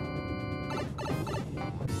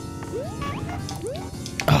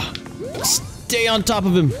 Stay on top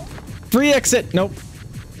of him! Free exit! Nope.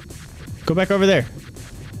 Go back over there.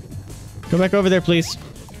 Go back over there, please.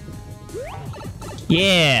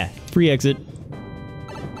 Yeah! Free exit.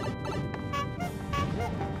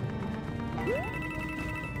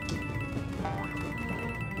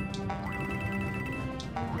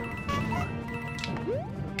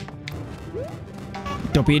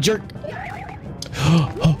 Don't be a jerk.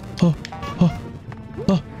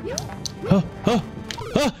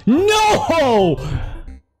 No!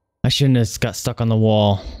 I shouldn't have got stuck on the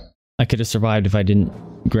wall. I could have survived if I didn't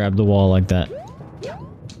grab the wall like that.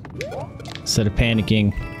 Instead of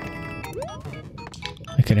panicking,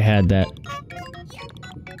 I could have had that.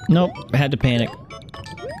 Nope, I had to panic.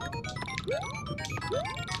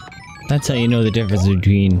 That's how you know the difference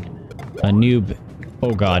between a noob.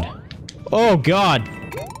 Oh god. Oh god!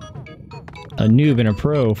 A noob and a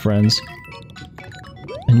pro, friends.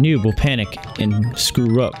 A noob will panic and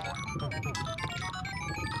screw up.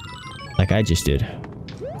 Like I just did.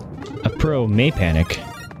 A pro may panic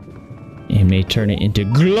and may turn it into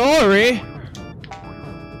glory!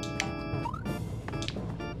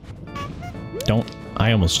 Don't.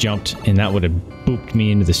 I almost jumped and that would have booped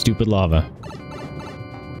me into the stupid lava.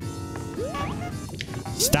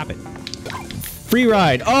 Stop it. Free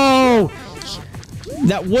ride! Oh!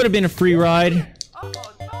 That would have been a free ride. Oh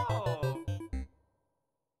no!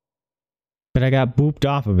 But I got booped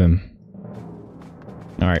off of him.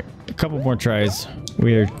 Alright, a couple more tries.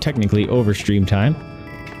 We are technically over stream time.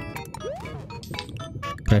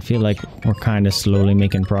 But I feel like we're kind of slowly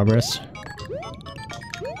making progress.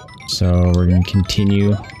 So we're going to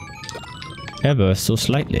continue ever so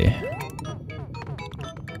slightly.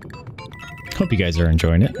 Hope you guys are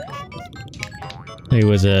enjoying it. It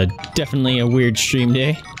was definitely a weird stream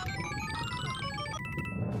day.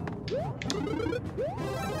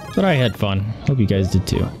 But I had fun. Hope you guys did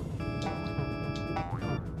too.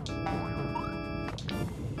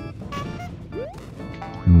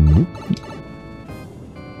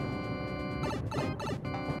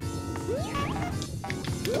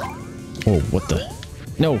 Oh, what the?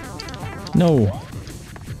 No! No!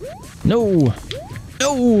 No!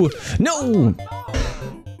 No! No!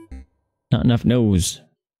 Not enough nose.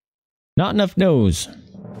 Not enough nose.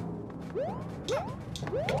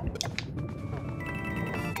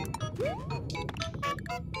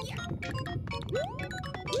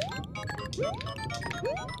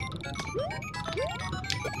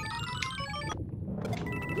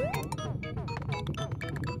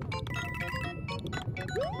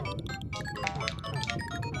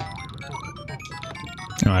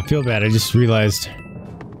 Oh, I feel bad. I just realized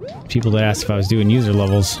people that asked if I was doing user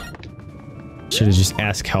levels should have just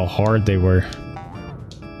asked how hard they were.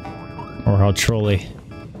 Or how trolly.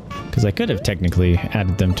 Because I could have technically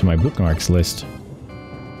added them to my bookmarks list.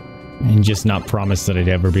 And just not promised that I'd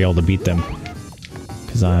ever be able to beat them.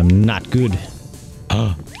 Because I'm not good.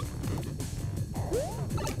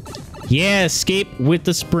 Yeah, escape with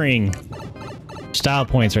the spring. Style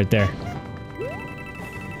points right there.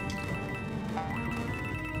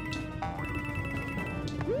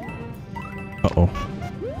 Uh-oh.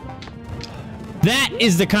 That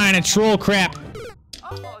is the kind of troll crap!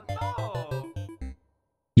 Oh no!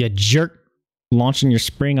 You jerk! Launching your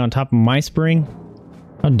spring on top of my spring?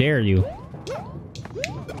 How dare you?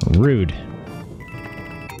 Rude.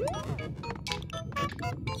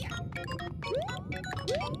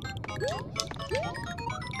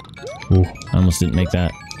 Ooh, I almost didn't make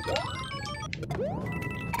that.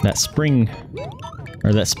 That spring,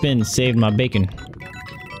 or that spin saved my bacon.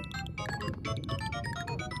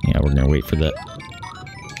 Yeah, we're gonna wait for that.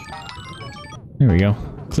 There we go.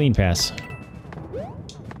 Clean pass.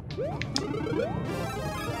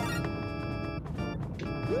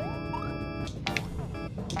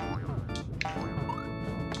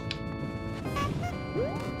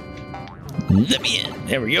 Let me in.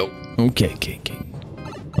 There we go. Okay, okay, okay.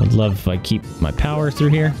 I'd love if I keep my power through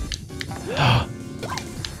here.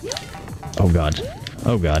 Oh god.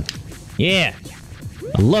 Oh god. Yeah!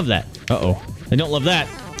 I love that. Uh-oh. I don't love that.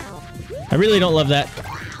 I really don't love that.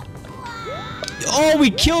 Oh,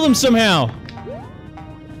 we killed him somehow!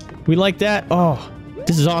 We like that? Oh,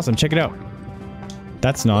 this is awesome. Check it out.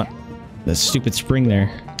 That's not. The stupid spring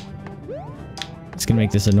there. It's gonna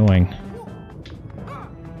make this annoying.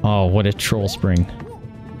 Oh, what a troll spring.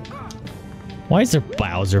 Why is there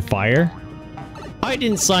Bowser fire? I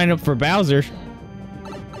didn't sign up for Bowser.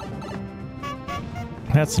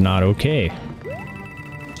 That's not okay.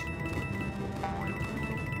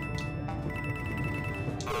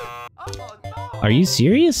 Oh no! Are you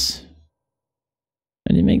serious?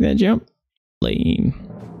 I didn't make that jump. Lame.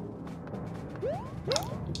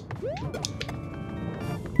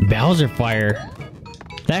 Bowser fire.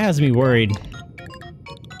 That has me worried.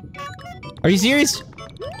 Are you serious?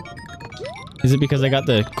 Is it because I got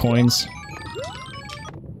the coins?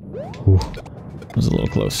 Ooh, that was a little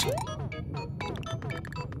close.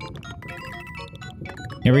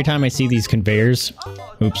 Every time I see these conveyors,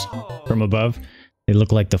 oops, from above, they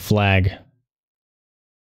look like the flag.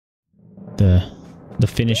 The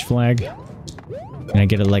Finnish flag. And I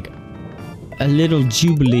get like a little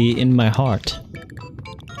jubilee in my heart.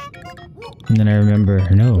 And then I remember,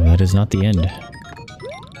 no, that is not the end.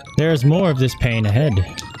 There is more of this pain ahead.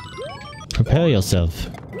 Prepare yourself,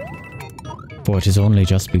 for it is only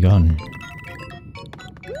just begun.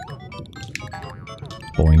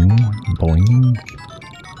 Boing, boing.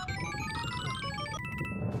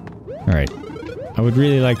 Alright. I would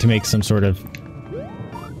really like to make some sort of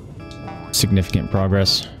significant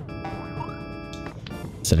progress.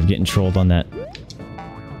 Instead of getting trolled on that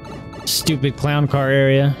stupid clown car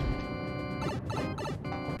area.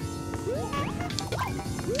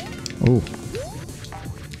 Oh.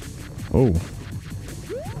 Oh.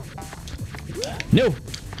 No!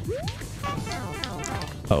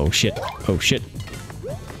 Oh shit. Oh shit.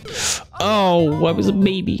 Oh, I was a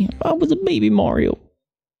baby. I was a baby Mario.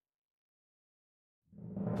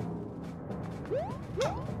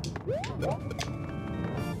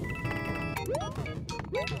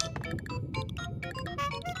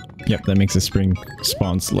 Yep, that makes the spring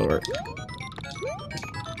spawn slower.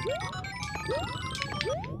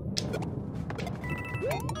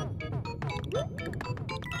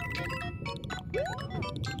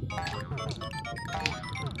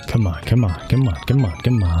 Come on, come on, come on, come on,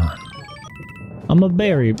 come on. I'm a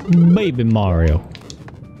berry baby Mario.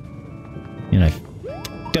 And I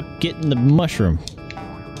kept getting the mushroom.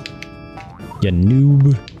 You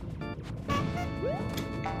noob.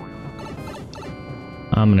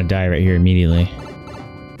 I'm gonna die right here immediately.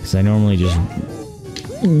 Because I normally just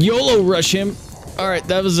YOLO rush him. Alright,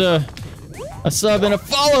 that was a sub and a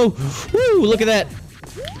follow. Woo, look at that.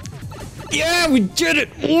 Yeah, we did it.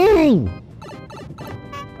 Woo!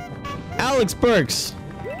 Alex Burks,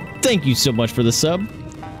 thank you so much for the sub.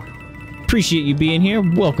 Appreciate you being here.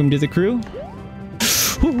 Welcome to the crew.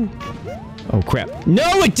 Oh crap.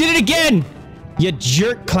 No, it did it again! You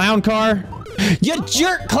jerk clown car. You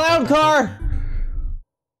jerk clown car!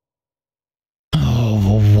 Oh,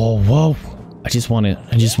 whoa, whoa, whoa. I just want to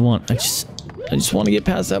get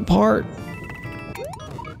past that part.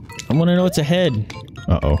 I want to know what's ahead.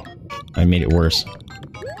 Uh-oh. I made it worse.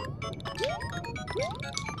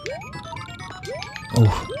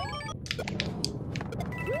 Oh.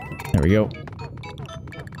 There we go.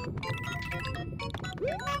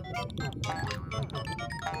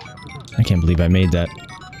 I can't believe I made that.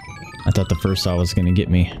 I thought the first saw was gonna get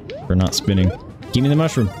me for not spinning. Give me the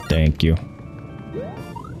mushroom. Thank you.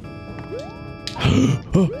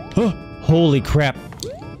 Holy crap.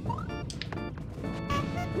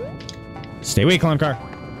 Stay away, clown car.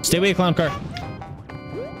 Stay away, clown car.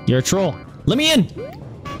 You're a troll. Let me in!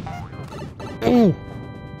 Oh!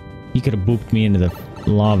 You could have booped me into the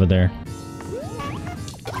lava there.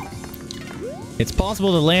 It's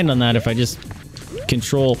possible to land on that if I just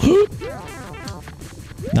control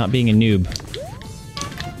not being a noob.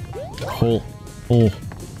 Hole. Hole.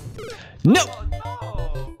 No!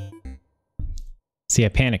 See, I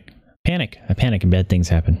panic. I panic and bad things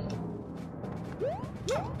happen.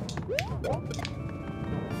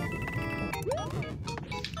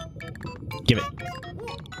 Give it.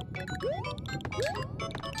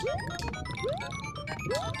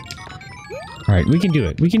 Alright, we can do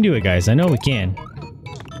it. We can do it, guys. I know we can.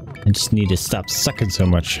 I just need to stop sucking so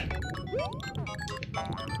much.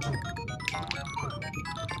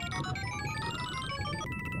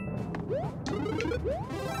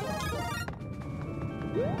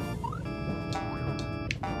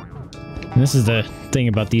 And this is the thing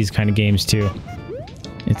about these kind of games too.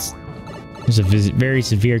 There's a very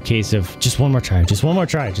severe case of just one more try, just one more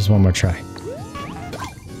try, just one more try.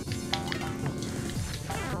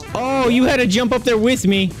 Oh, you had to jump up there with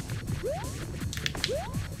me.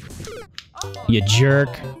 You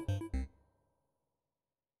jerk.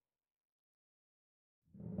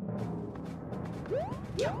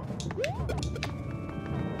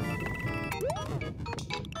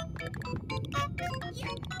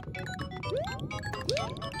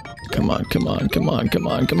 Come on, come on, come on, come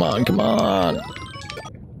on, come on, come on.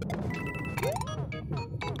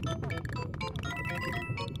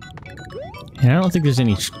 And I don't think there's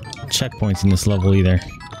any checkpoints in this level either.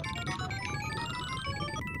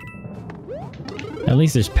 At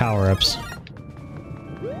least there's power-ups.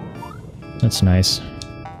 That's nice.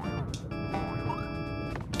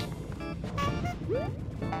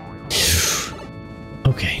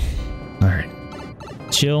 Okay. Alright.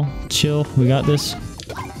 Chill, chill. We got this.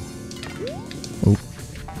 Oh.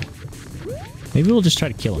 Maybe we'll just try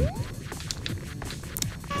to kill him.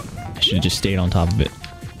 I should have just stayed on top of it.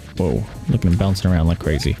 Whoa. Look at him bouncing around like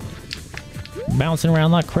crazy. Bouncing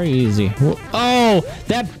around like crazy. Whoa. Oh!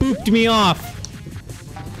 That booped me off!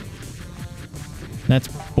 That's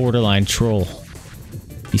borderline troll.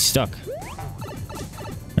 He's stuck.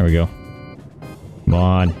 There we go. Come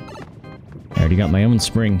on. I already got my own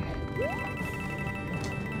spring.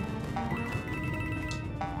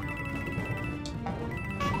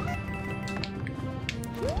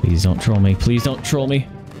 Please don't troll me. Please don't troll me.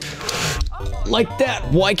 Like that.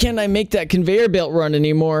 Why can't I make that conveyor belt run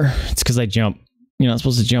anymore? It's because I jump. You're not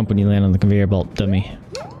supposed to jump when you land on the conveyor belt, dummy.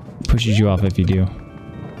 It pushes you off if you do.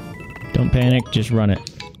 Don't panic, just run it.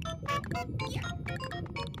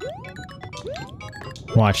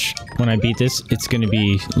 Watch, when I beat this, it's gonna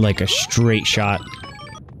be like a straight shot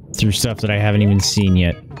through stuff that I haven't even seen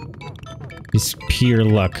yet. It's pure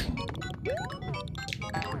luck.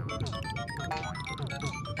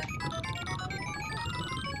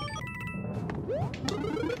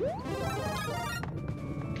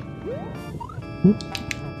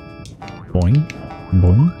 Boing,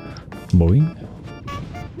 boing, boing.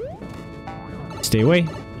 Stay away.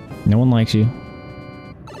 No one likes you.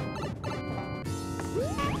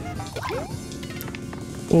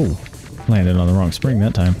 Oh, landed on the wrong spring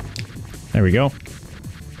that time. There we go.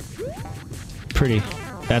 Pretty.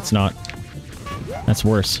 That's not. That's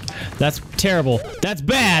worse. That's terrible. That's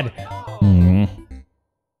bad. Mm.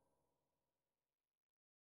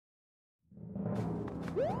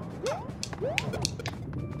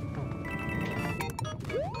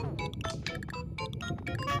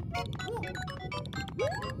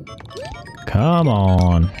 Come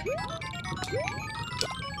on.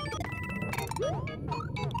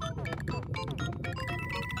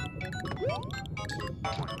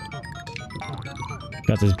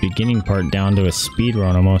 Got this beginning part down to a speed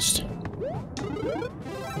run almost.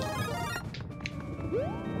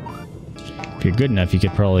 If you're good enough, you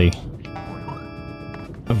could probably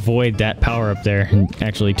avoid that power up there and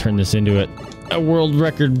actually turn this into a world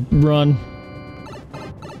record run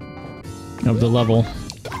of the level.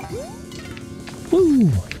 Woo!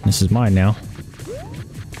 This is mine now.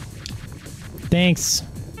 Thanks.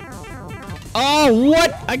 Oh,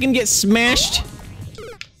 what? I can get smashed?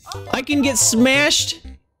 I can get smashed?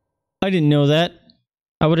 I didn't know that.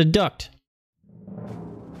 I would have ducked.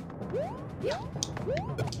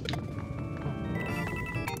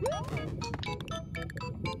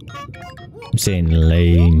 I'm saying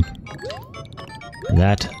lame.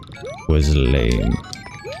 That was lame.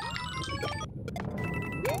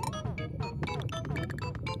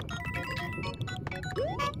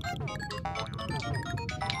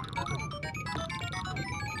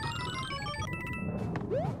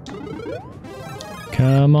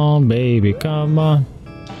 Come on, baby, come on.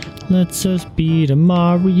 Let's just beat a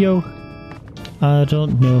Mario. I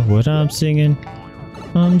don't know what I'm singing.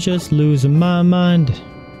 I'm just losing my mind.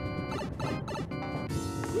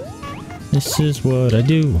 This is what I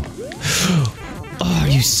do. Oh, are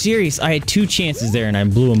you serious? I had 2 chances there and I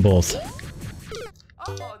blew them both.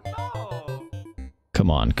 Oh no! Come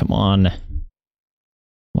on, come on.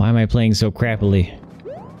 Why am I playing so crappily?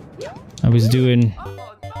 I was doing Oh no!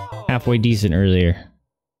 halfway decent earlier.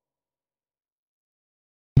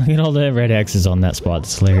 Look at all the red X's on that spot.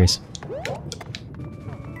 It's hilarious.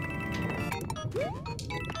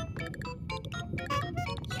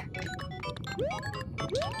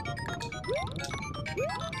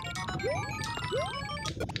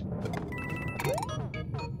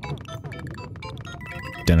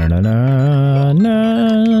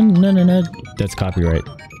 Da-na-na-na-na-na-na-na. That's copyright.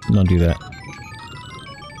 Don't do that.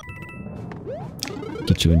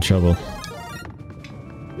 Get you in trouble.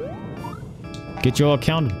 Get your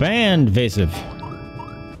account banned, Vaesive.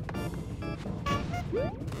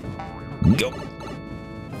 Go.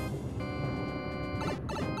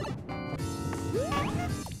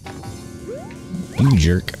 You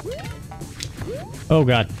jerk. Oh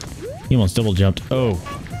god. He almost double jumped. Oh.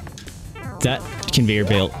 That conveyor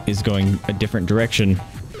belt is going a different direction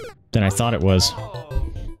than I thought it was.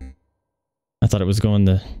 I thought it was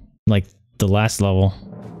going like the last level.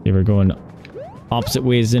 They were going opposite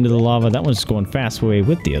ways into the lava. That one's going fast way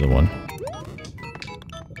with the other one.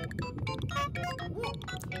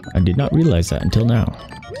 I did not realize that until now.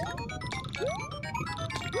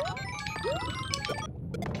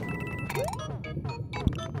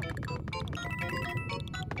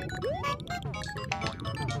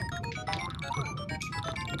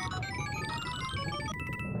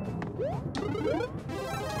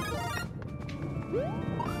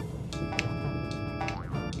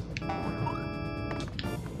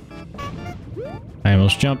 I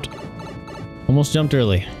almost jumped. Almost jumped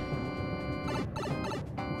early.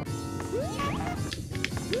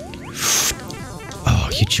 Oh,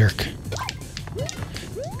 you jerk.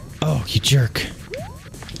 Oh, you jerk.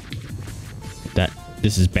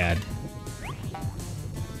 This is bad.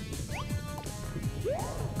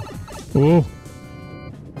 Oh.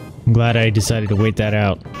 I'm glad I decided to wait that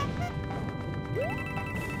out.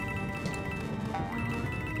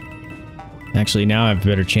 Actually, now I have a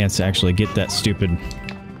better chance to actually get that stupid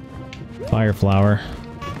fire flower.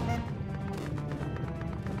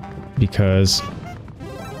 Because...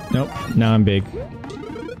 Nope, now I'm big.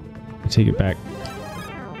 Take it back.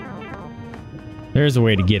 There's a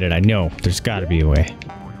way to get it, I know. There's gotta be a way.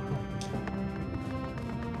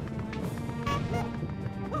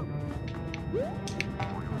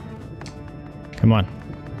 Come on.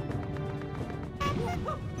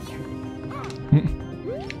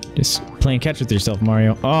 Just playing catch with yourself,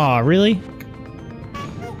 Mario. Aw, really?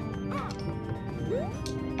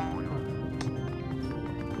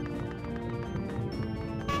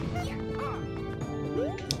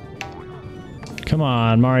 Come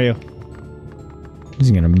on, Mario. This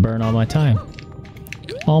is gonna burn all my time.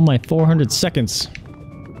 All my 400 seconds.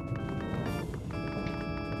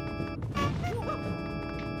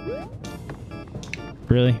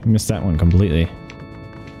 Really? I missed that one completely.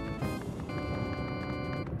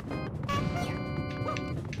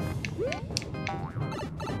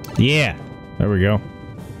 Yeah! There we go.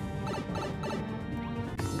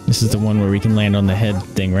 This is the one where we can land on the head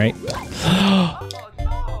thing, right?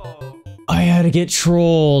 I had to get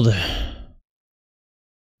trolled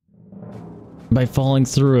by falling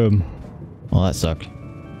through him. Well, that sucked.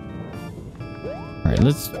 Alright,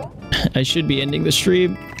 let's... I should be ending the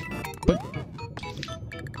stream, but...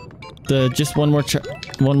 just one more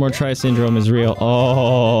try syndrome is real.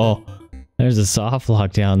 Oh! There's a soft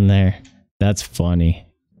lock down there. That's funny.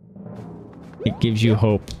 It gives you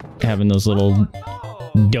hope, having those little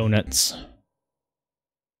donuts.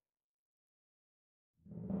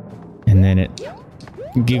 And then it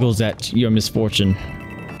giggles at your misfortune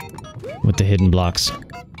with the hidden blocks.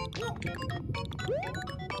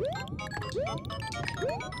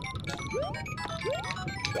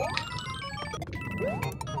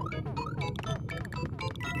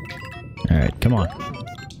 Alright, come on.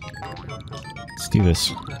 Let's do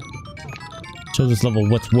this. Show this level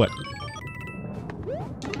what's what.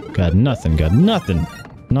 Got nothing, got nothing.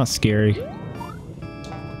 Not scary.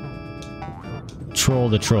 Troll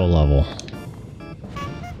the troll level.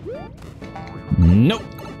 Nope.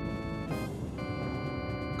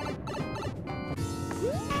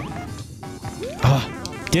 Ah,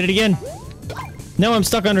 did it again. No, I'm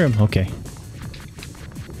stuck under him. Okay.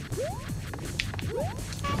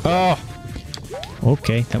 Oh.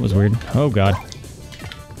 Okay, that was weird. Oh god.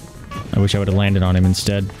 I wish I would have landed on him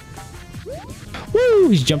instead. Woo!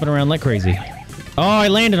 He's jumping around like crazy. Oh, I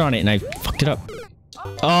landed on it and I fucked it up.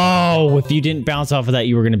 Oh, if you didn't bounce off of that,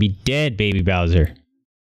 you were gonna be dead, baby Bowser.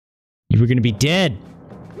 You were gonna be dead.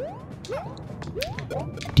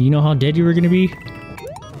 Do you know how dead you were gonna be?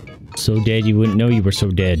 So dead you wouldn't know you were so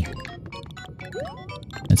dead.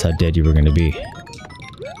 That's how dead you were gonna be.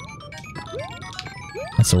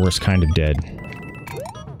 That's the worst kind of dead.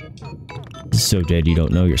 So dead you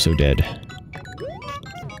don't know you're so dead.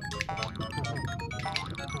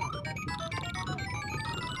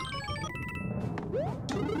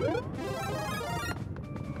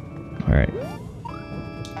 Alright.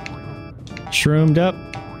 Shroomed up.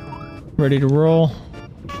 Ready to roll.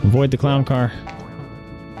 Avoid the clown car.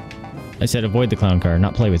 I said avoid the clown car,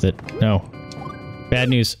 not play with it. No. Bad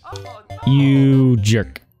news. You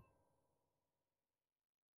jerk.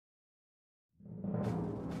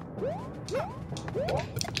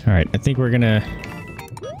 Alright, I think we're gonna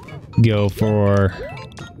go for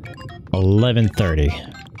 11:30.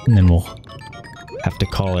 And then we'll have to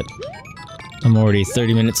call it. I'm already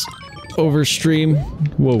 30 minutes over stream.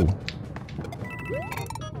 Whoa.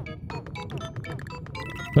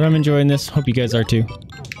 But I'm enjoying this. Hope you guys are too.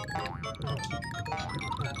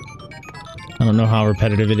 I don't know how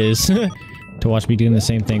repetitive it is to watch me doing the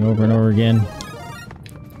same thing over and over again.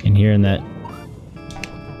 And hearing that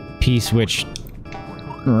P-switch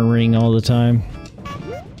ring all the time.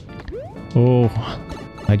 Oh,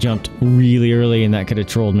 I jumped really early and that could have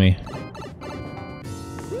trolled me.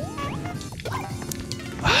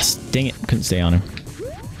 Ah, dang it, couldn't stay on him.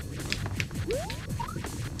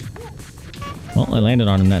 Well, I landed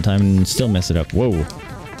on him that time and still messed it up. Whoa.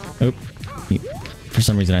 Oh. For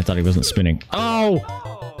some reason I thought he wasn't spinning. Oh!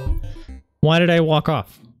 Why did I walk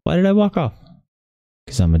off? Why did I walk off?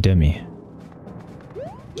 Because I'm a dummy.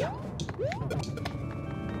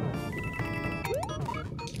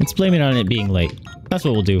 Let's blame it on it being late. That's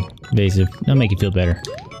what we'll do, Vaesive. That'll make you feel better.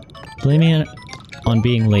 Blame it on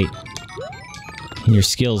being late. And your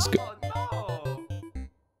skills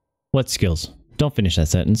What skills? Don't finish that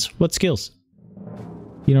sentence. What skills?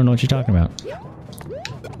 You don't know what you're talking about.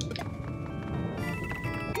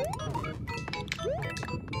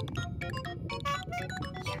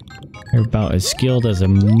 You're about as skilled as a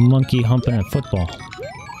monkey humping a football.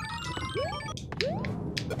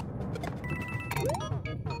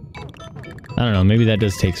 I don't know, maybe that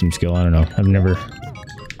does take some skill, I don't know. I've never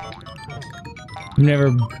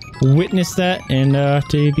witnessed that, and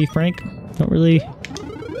to be frank, don't really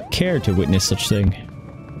care to witness such thing.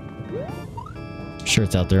 I'm sure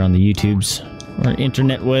it's out there on the YouTubes or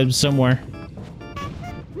internet webs somewhere.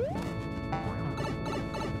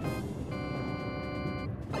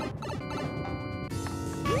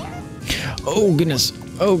 Oh goodness,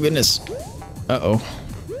 oh goodness. Uh-oh,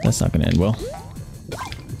 that's not gonna end well.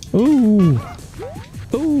 Ooh!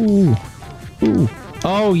 Ooh! Ooh!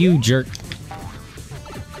 Oh, you jerk!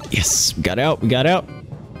 Yes, we got out, we got out!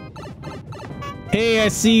 Hey, I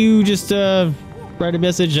see you just, write a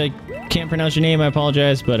message. I can't pronounce your name, I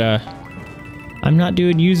apologize, but, I'm not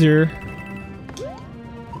doing user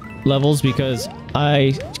levels because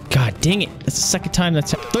God dang it! That's the second time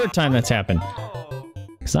third time that's happened.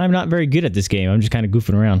 Because I'm not very good at this game, I'm just kind of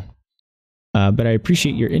goofing around. But I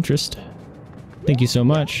appreciate your interest. Thank you so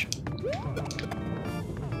much.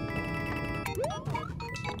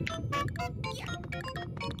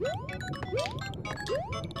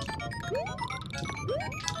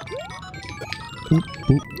 Oop,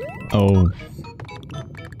 oop. Oh.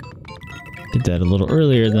 Did that a little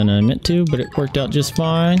earlier than I meant to, but it worked out just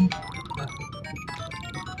fine.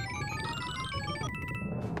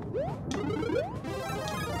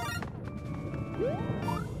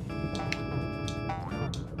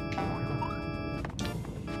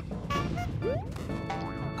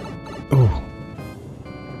 Oh.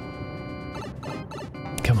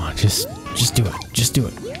 Come on, just do it. Just do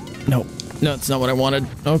it. No, no, it's not what I wanted.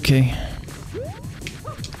 Okay.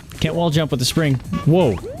 Can't wall jump with the spring.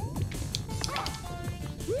 Whoa.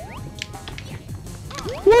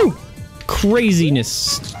 Woo!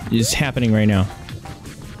 Craziness is happening right now.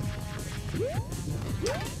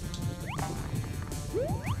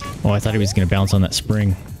 Oh, I thought he was gonna bounce on that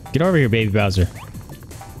spring. Get over here, baby Bowser.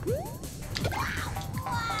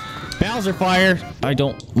 Bowser fire! I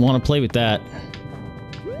don't want to play with that.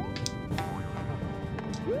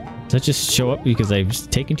 Does that just show up because I was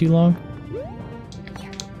taking too long?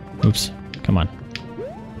 Oops. Come on.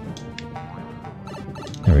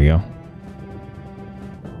 There we go.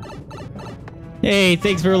 Hey,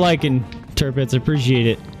 thanks for liking, Turpits. Appreciate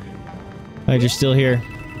it. Glad you're still here.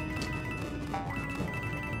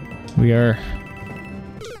 We are...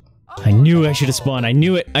 I knew I should have spawned. I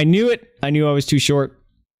knew it. I knew it. I knew I was too short.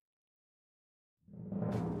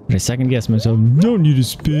 But I second guessed myself. Don't need to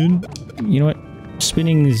spin. You know what?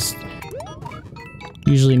 Spinning is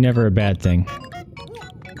usually never a bad thing.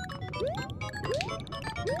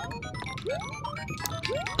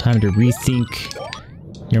 Time to rethink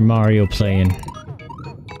your Mario playing.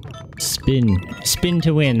 Spin. Spin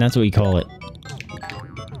to win, that's what we call it.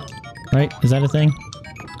 Right? Is that a thing?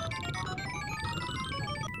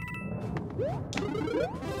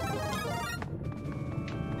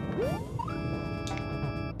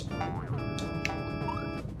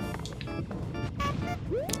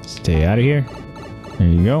 Stay out of here. There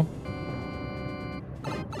you go.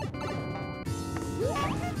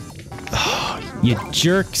 Oh, you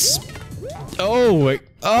jerks. Oh,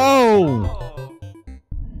 oh!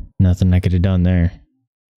 Nothing I could have done there.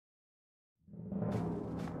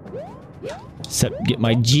 Except get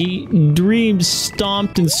my dreams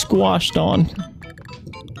stomped and squashed on.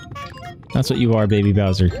 That's what you are, baby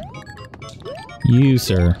Bowser. You,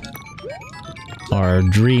 sir, are a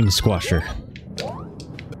dream squasher.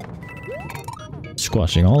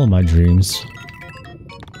 Squashing all of my dreams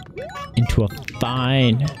into a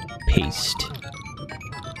fine paste.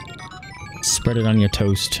 Spread it on your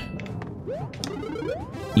toast.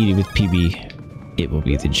 Eat it with PB. It will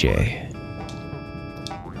be the J.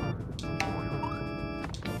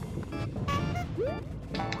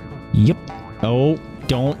 Yep. Oh,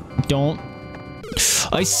 don't.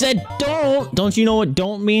 I said don't! Don't you know what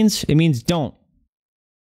don't means? It means don't.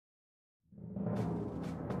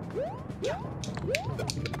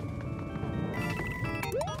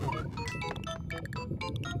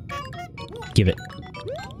 Give it.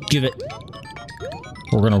 Give it.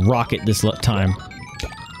 We're gonna rock it this time.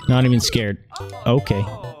 Not even scared. Okay.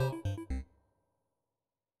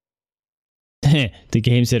 The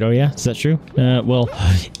game said, oh yeah? Is that true? Well,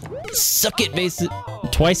 suck it, Vaesive.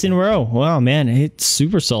 Twice in a row. Wow, man, it's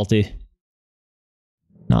super salty.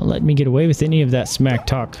 Not letting me get away with any of that smack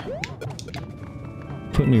talk.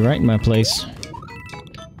 Put me right in my place.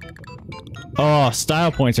 Oh,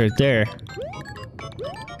 style points right there.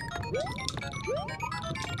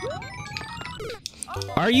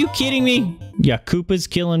 Are you kidding me? Yeah, Koopa's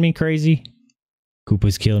killing me crazy.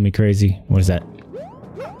 Koopa's killing me crazy. What is that?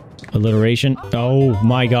 Alliteration? Oh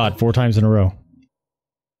my god, 4 times in a row.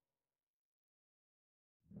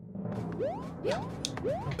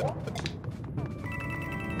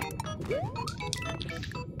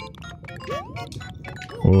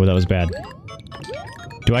 Oh, that was bad.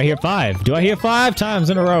 Do I hear 5? Do I hear 5 times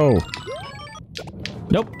in a row?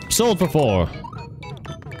 Nope, sold for 4.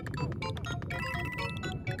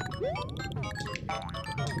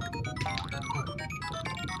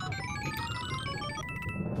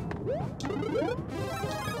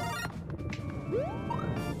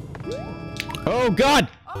 Oh god!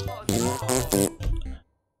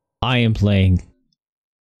 I am playing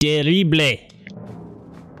terrible.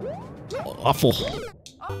 Awful.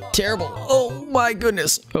 Terrible. Oh my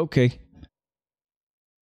goodness. Okay.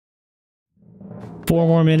 4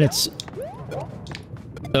 more minutes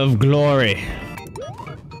of glory.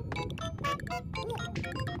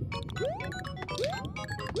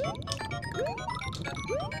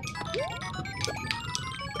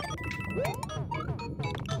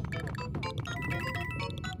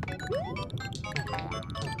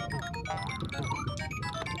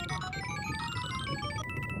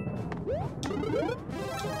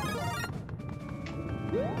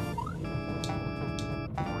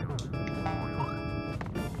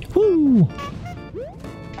 Woo!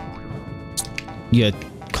 Yeah,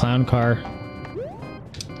 clown car.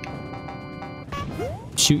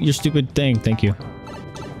 Shoot your stupid thing, thank you.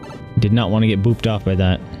 Did not want to get booped off by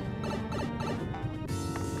that.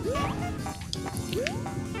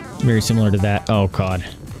 Very similar to that. Oh god.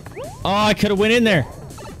 Oh, I could have went in there!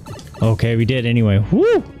 Okay, we did anyway.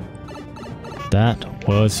 Woo! That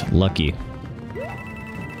was lucky.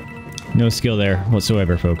 No skill there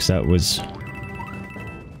whatsoever, folks. That was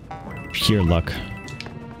pure luck.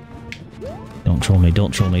 Don't troll me,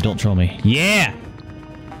 don't troll me, don't troll me. Yeah!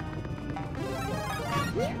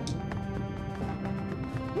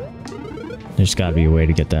 There's gotta be a way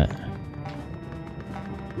to get that.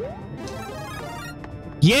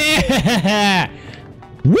 Yeah!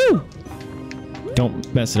 Woo!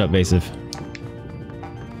 Don't mess it up, Vaesive.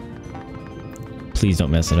 Please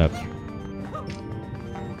don't mess it up.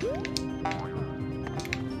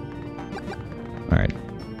 Alright.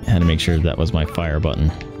 Had to make sure that was my fire button.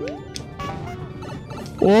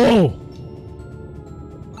 Whoa!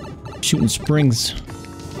 Shooting springs.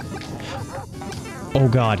 Oh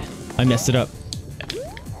god. I messed it up.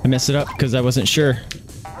 I messed it up because I wasn't sure.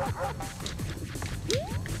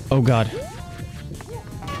 Oh god.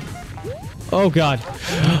 Oh god.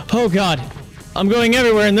 Oh god. I'm going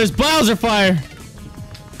everywhere and there's Bowser fire!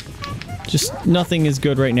 Just nothing is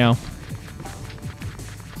good right now.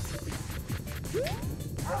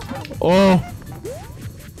 Oh!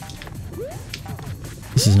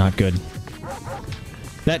 This is not good.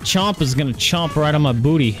 That chomp is gonna chomp right on my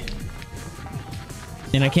booty.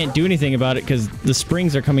 And I can't do anything about it because the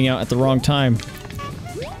springs are coming out at the wrong time.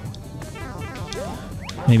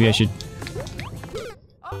 Maybe I should...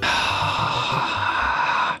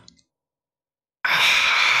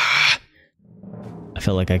 I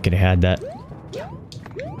felt like I could have had that.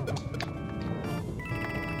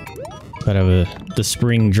 But the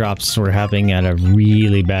spring drops were happening at a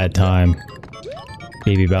really bad time.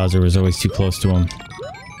 Baby Bowser was always too close to him.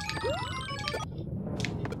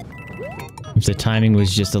 If the timing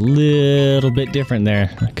was just a little bit different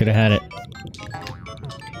there, I could have had it.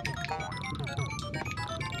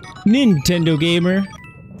 Nintendo Gamer,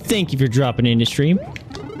 thank you for dropping into stream.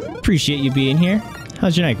 Appreciate you being here.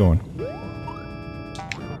 How's your night going?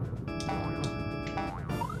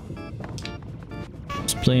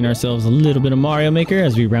 Just playing ourselves a little bit of Mario Maker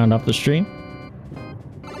as we round off the stream.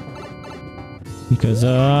 Because,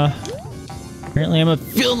 apparently I'm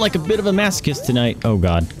feeling like a bit of a masochist tonight. Oh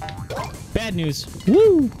god. Bad news.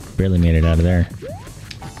 Woo! Barely made it out of there.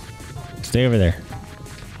 Stay over there.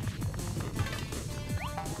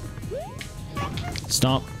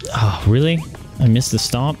 Stomp. Oh, really? I missed the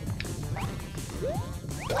stomp?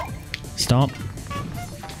 Stomp.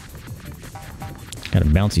 Got a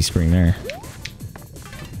bouncy spring there.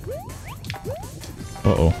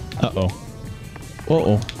 Uh-oh. Uh-oh.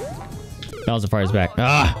 Uh-oh. Bowser fires back.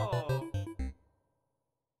 Ah!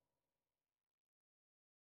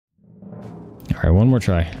 Alright, one more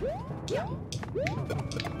try.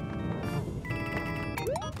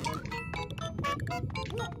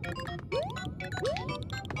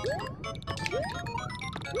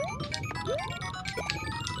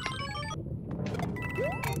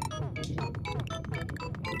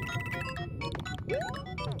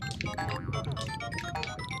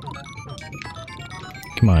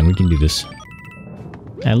 Come on, we can do this.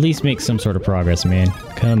 At least make some sort of progress, man.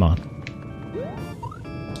 Come on.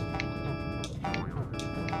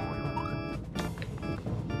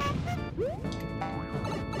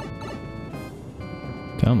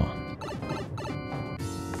 Come on.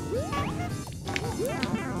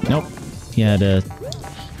 Nope. He had a...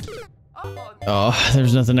 Oh,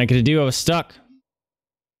 there's nothing I could do. I was stuck.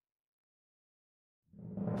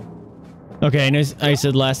 Okay, I know I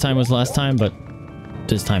said last time was last time, but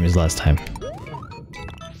this time is last time.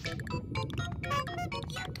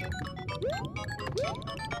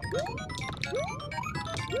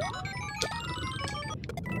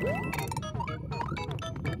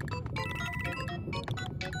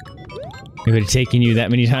 It would have taken you that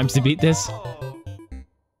many times to beat this?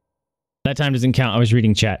 That time doesn't count, I was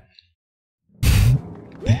reading chat.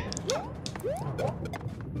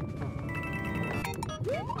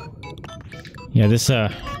 Yeah, this, I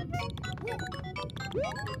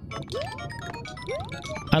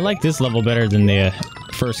like this level better than the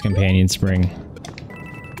first companion spring.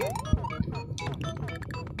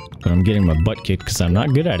 But I'm getting my butt kicked because I'm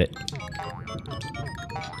not good at it.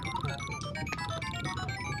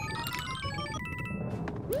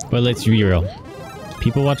 But let's be real.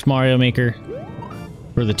 People watch Mario Maker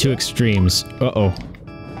for the two extremes. Uh-oh.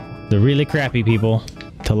 The really crappy people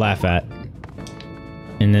to laugh at.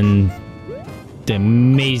 And then the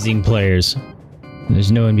amazing players.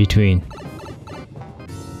 There's no in between.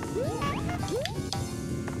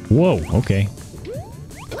 Whoa, okay.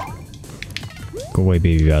 Go away,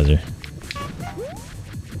 baby Bowser.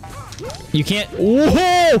 You can't...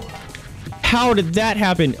 Whoa! How did that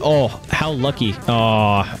happen? Oh, how lucky.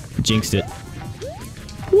 Oh, jinxed it.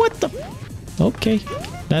 What the... Okay,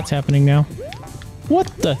 that's happening now. What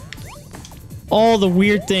the... All the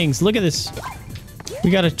weird things. Look at this.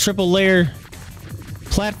 We got a triple layer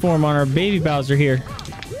platform on our baby Bowser here.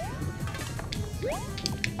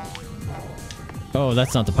 Oh,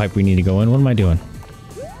 that's not the pipe we need to go in. What am I doing?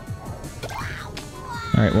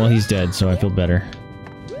 Alright, well, he's dead, so I feel better.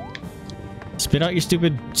 Spit out your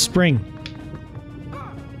stupid spring.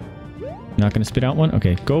 Not gonna spit out one?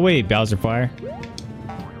 Okay, go away, Bowser Fire.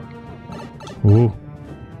 Ooh.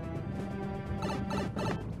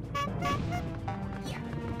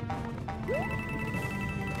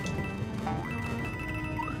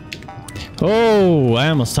 Oh, I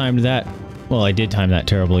almost timed that. Well, I did time that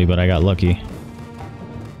terribly, but I got lucky.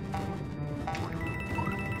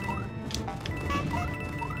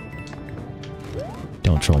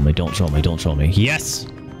 Don't troll me, don't troll me, don't troll me. Yes!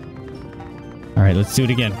 Alright, let's do it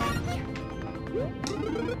again.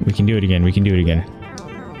 We can do it again, we can do it again.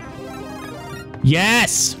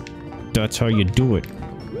 Yes! That's how you do it.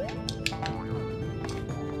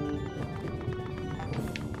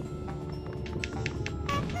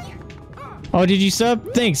 Oh, did you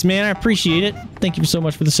sub? Thanks, man. I appreciate it. Thank you so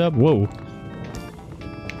much for the sub. Whoa.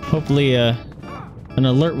 Hopefully, an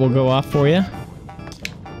alert will go off for you.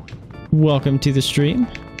 Welcome to the stream.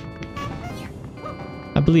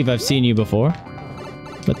 I believe I've seen you before.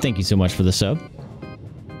 But thank you so much for the sub.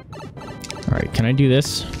 Alright, can I do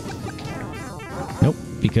this? Nope,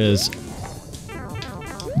 because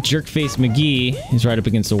Jerkface McGee is right up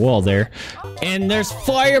against the wall there. And there's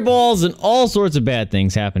fireballs and all sorts of bad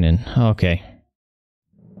things happening. Okay.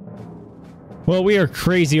 Well, we are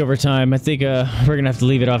crazy over time. I think we're gonna have to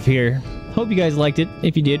leave it off here. Hope you guys liked it.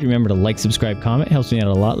 If you did, remember to like, subscribe, comment. It helps me out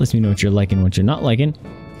a lot. Lets me know what you're liking, what you're not liking.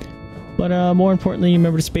 But more importantly,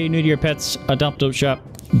 remember to spay, neuter your pets, adopt, dope shop,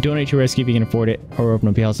 donate to rescue if you can afford it, or open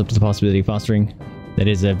up your house up to the possibility of fostering. That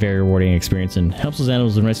is a very rewarding experience and helps those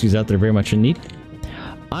animals and rescues out there very much in need.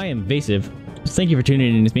 I am Vaesive. Thank you for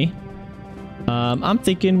tuning in with me. I'm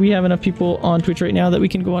thinking we have enough people on Twitch right now that we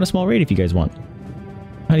can go on a small raid if you guys want.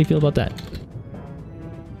 How do you feel about that?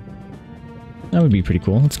 That would be pretty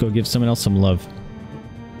cool. Let's go give someone else some love.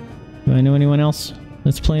 Do I know anyone else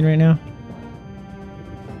that's playing right now?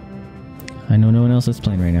 I know no one else that's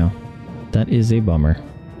playing right now. That is a bummer.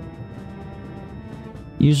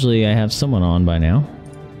 Usually I have someone on by now.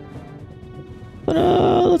 But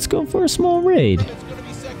let's go for a small raid.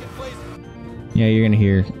 Yeah, you're gonna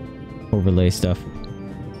hear overlay stuff.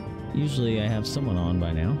 Usually I have someone on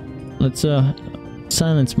by now. Let's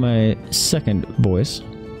silence my second voice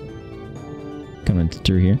coming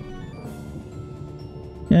through here.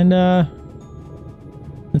 And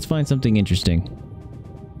let's find something interesting.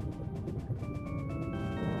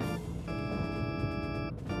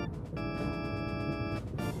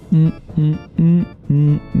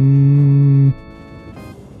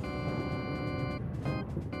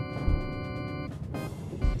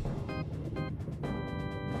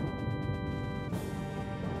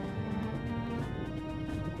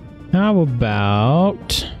 How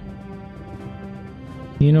about...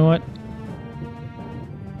 You know what?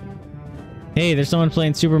 Hey, there's someone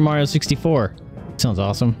playing Super Mario 64. Sounds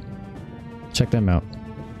awesome. Check them out.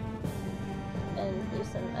 And do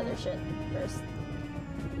some other shit first.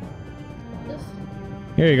 Ugh.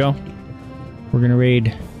 Here you go. We're gonna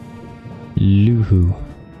raid Luhu.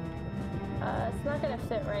 It's not gonna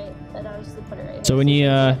fit right, but I'll just put it right So here. when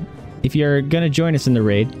you, if you're gonna join us in the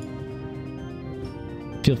raid,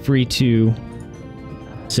 feel free to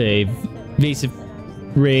say Vaesive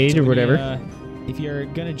raid or whatever. If you're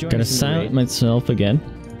gonna join, gonna silence myself again,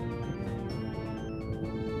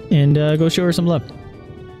 and go show her some love.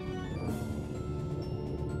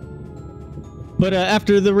 But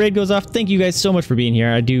after the raid goes off, thank you guys so much for being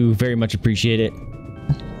here. I do very much appreciate it.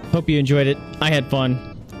 Hope you enjoyed it. I had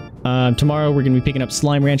fun. Tomorrow we're gonna be picking up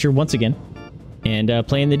Slime Rancher once again and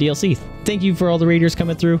playing the DLC. Thank you for all the raiders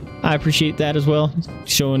coming through. I appreciate that as well.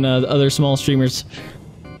 Showing the other small streamers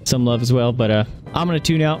some love as well. But I'm gonna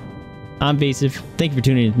tune out. I'm Vaesive. Thank you for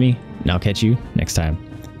tuning in with me, and I'll catch you next time.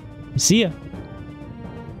 See ya.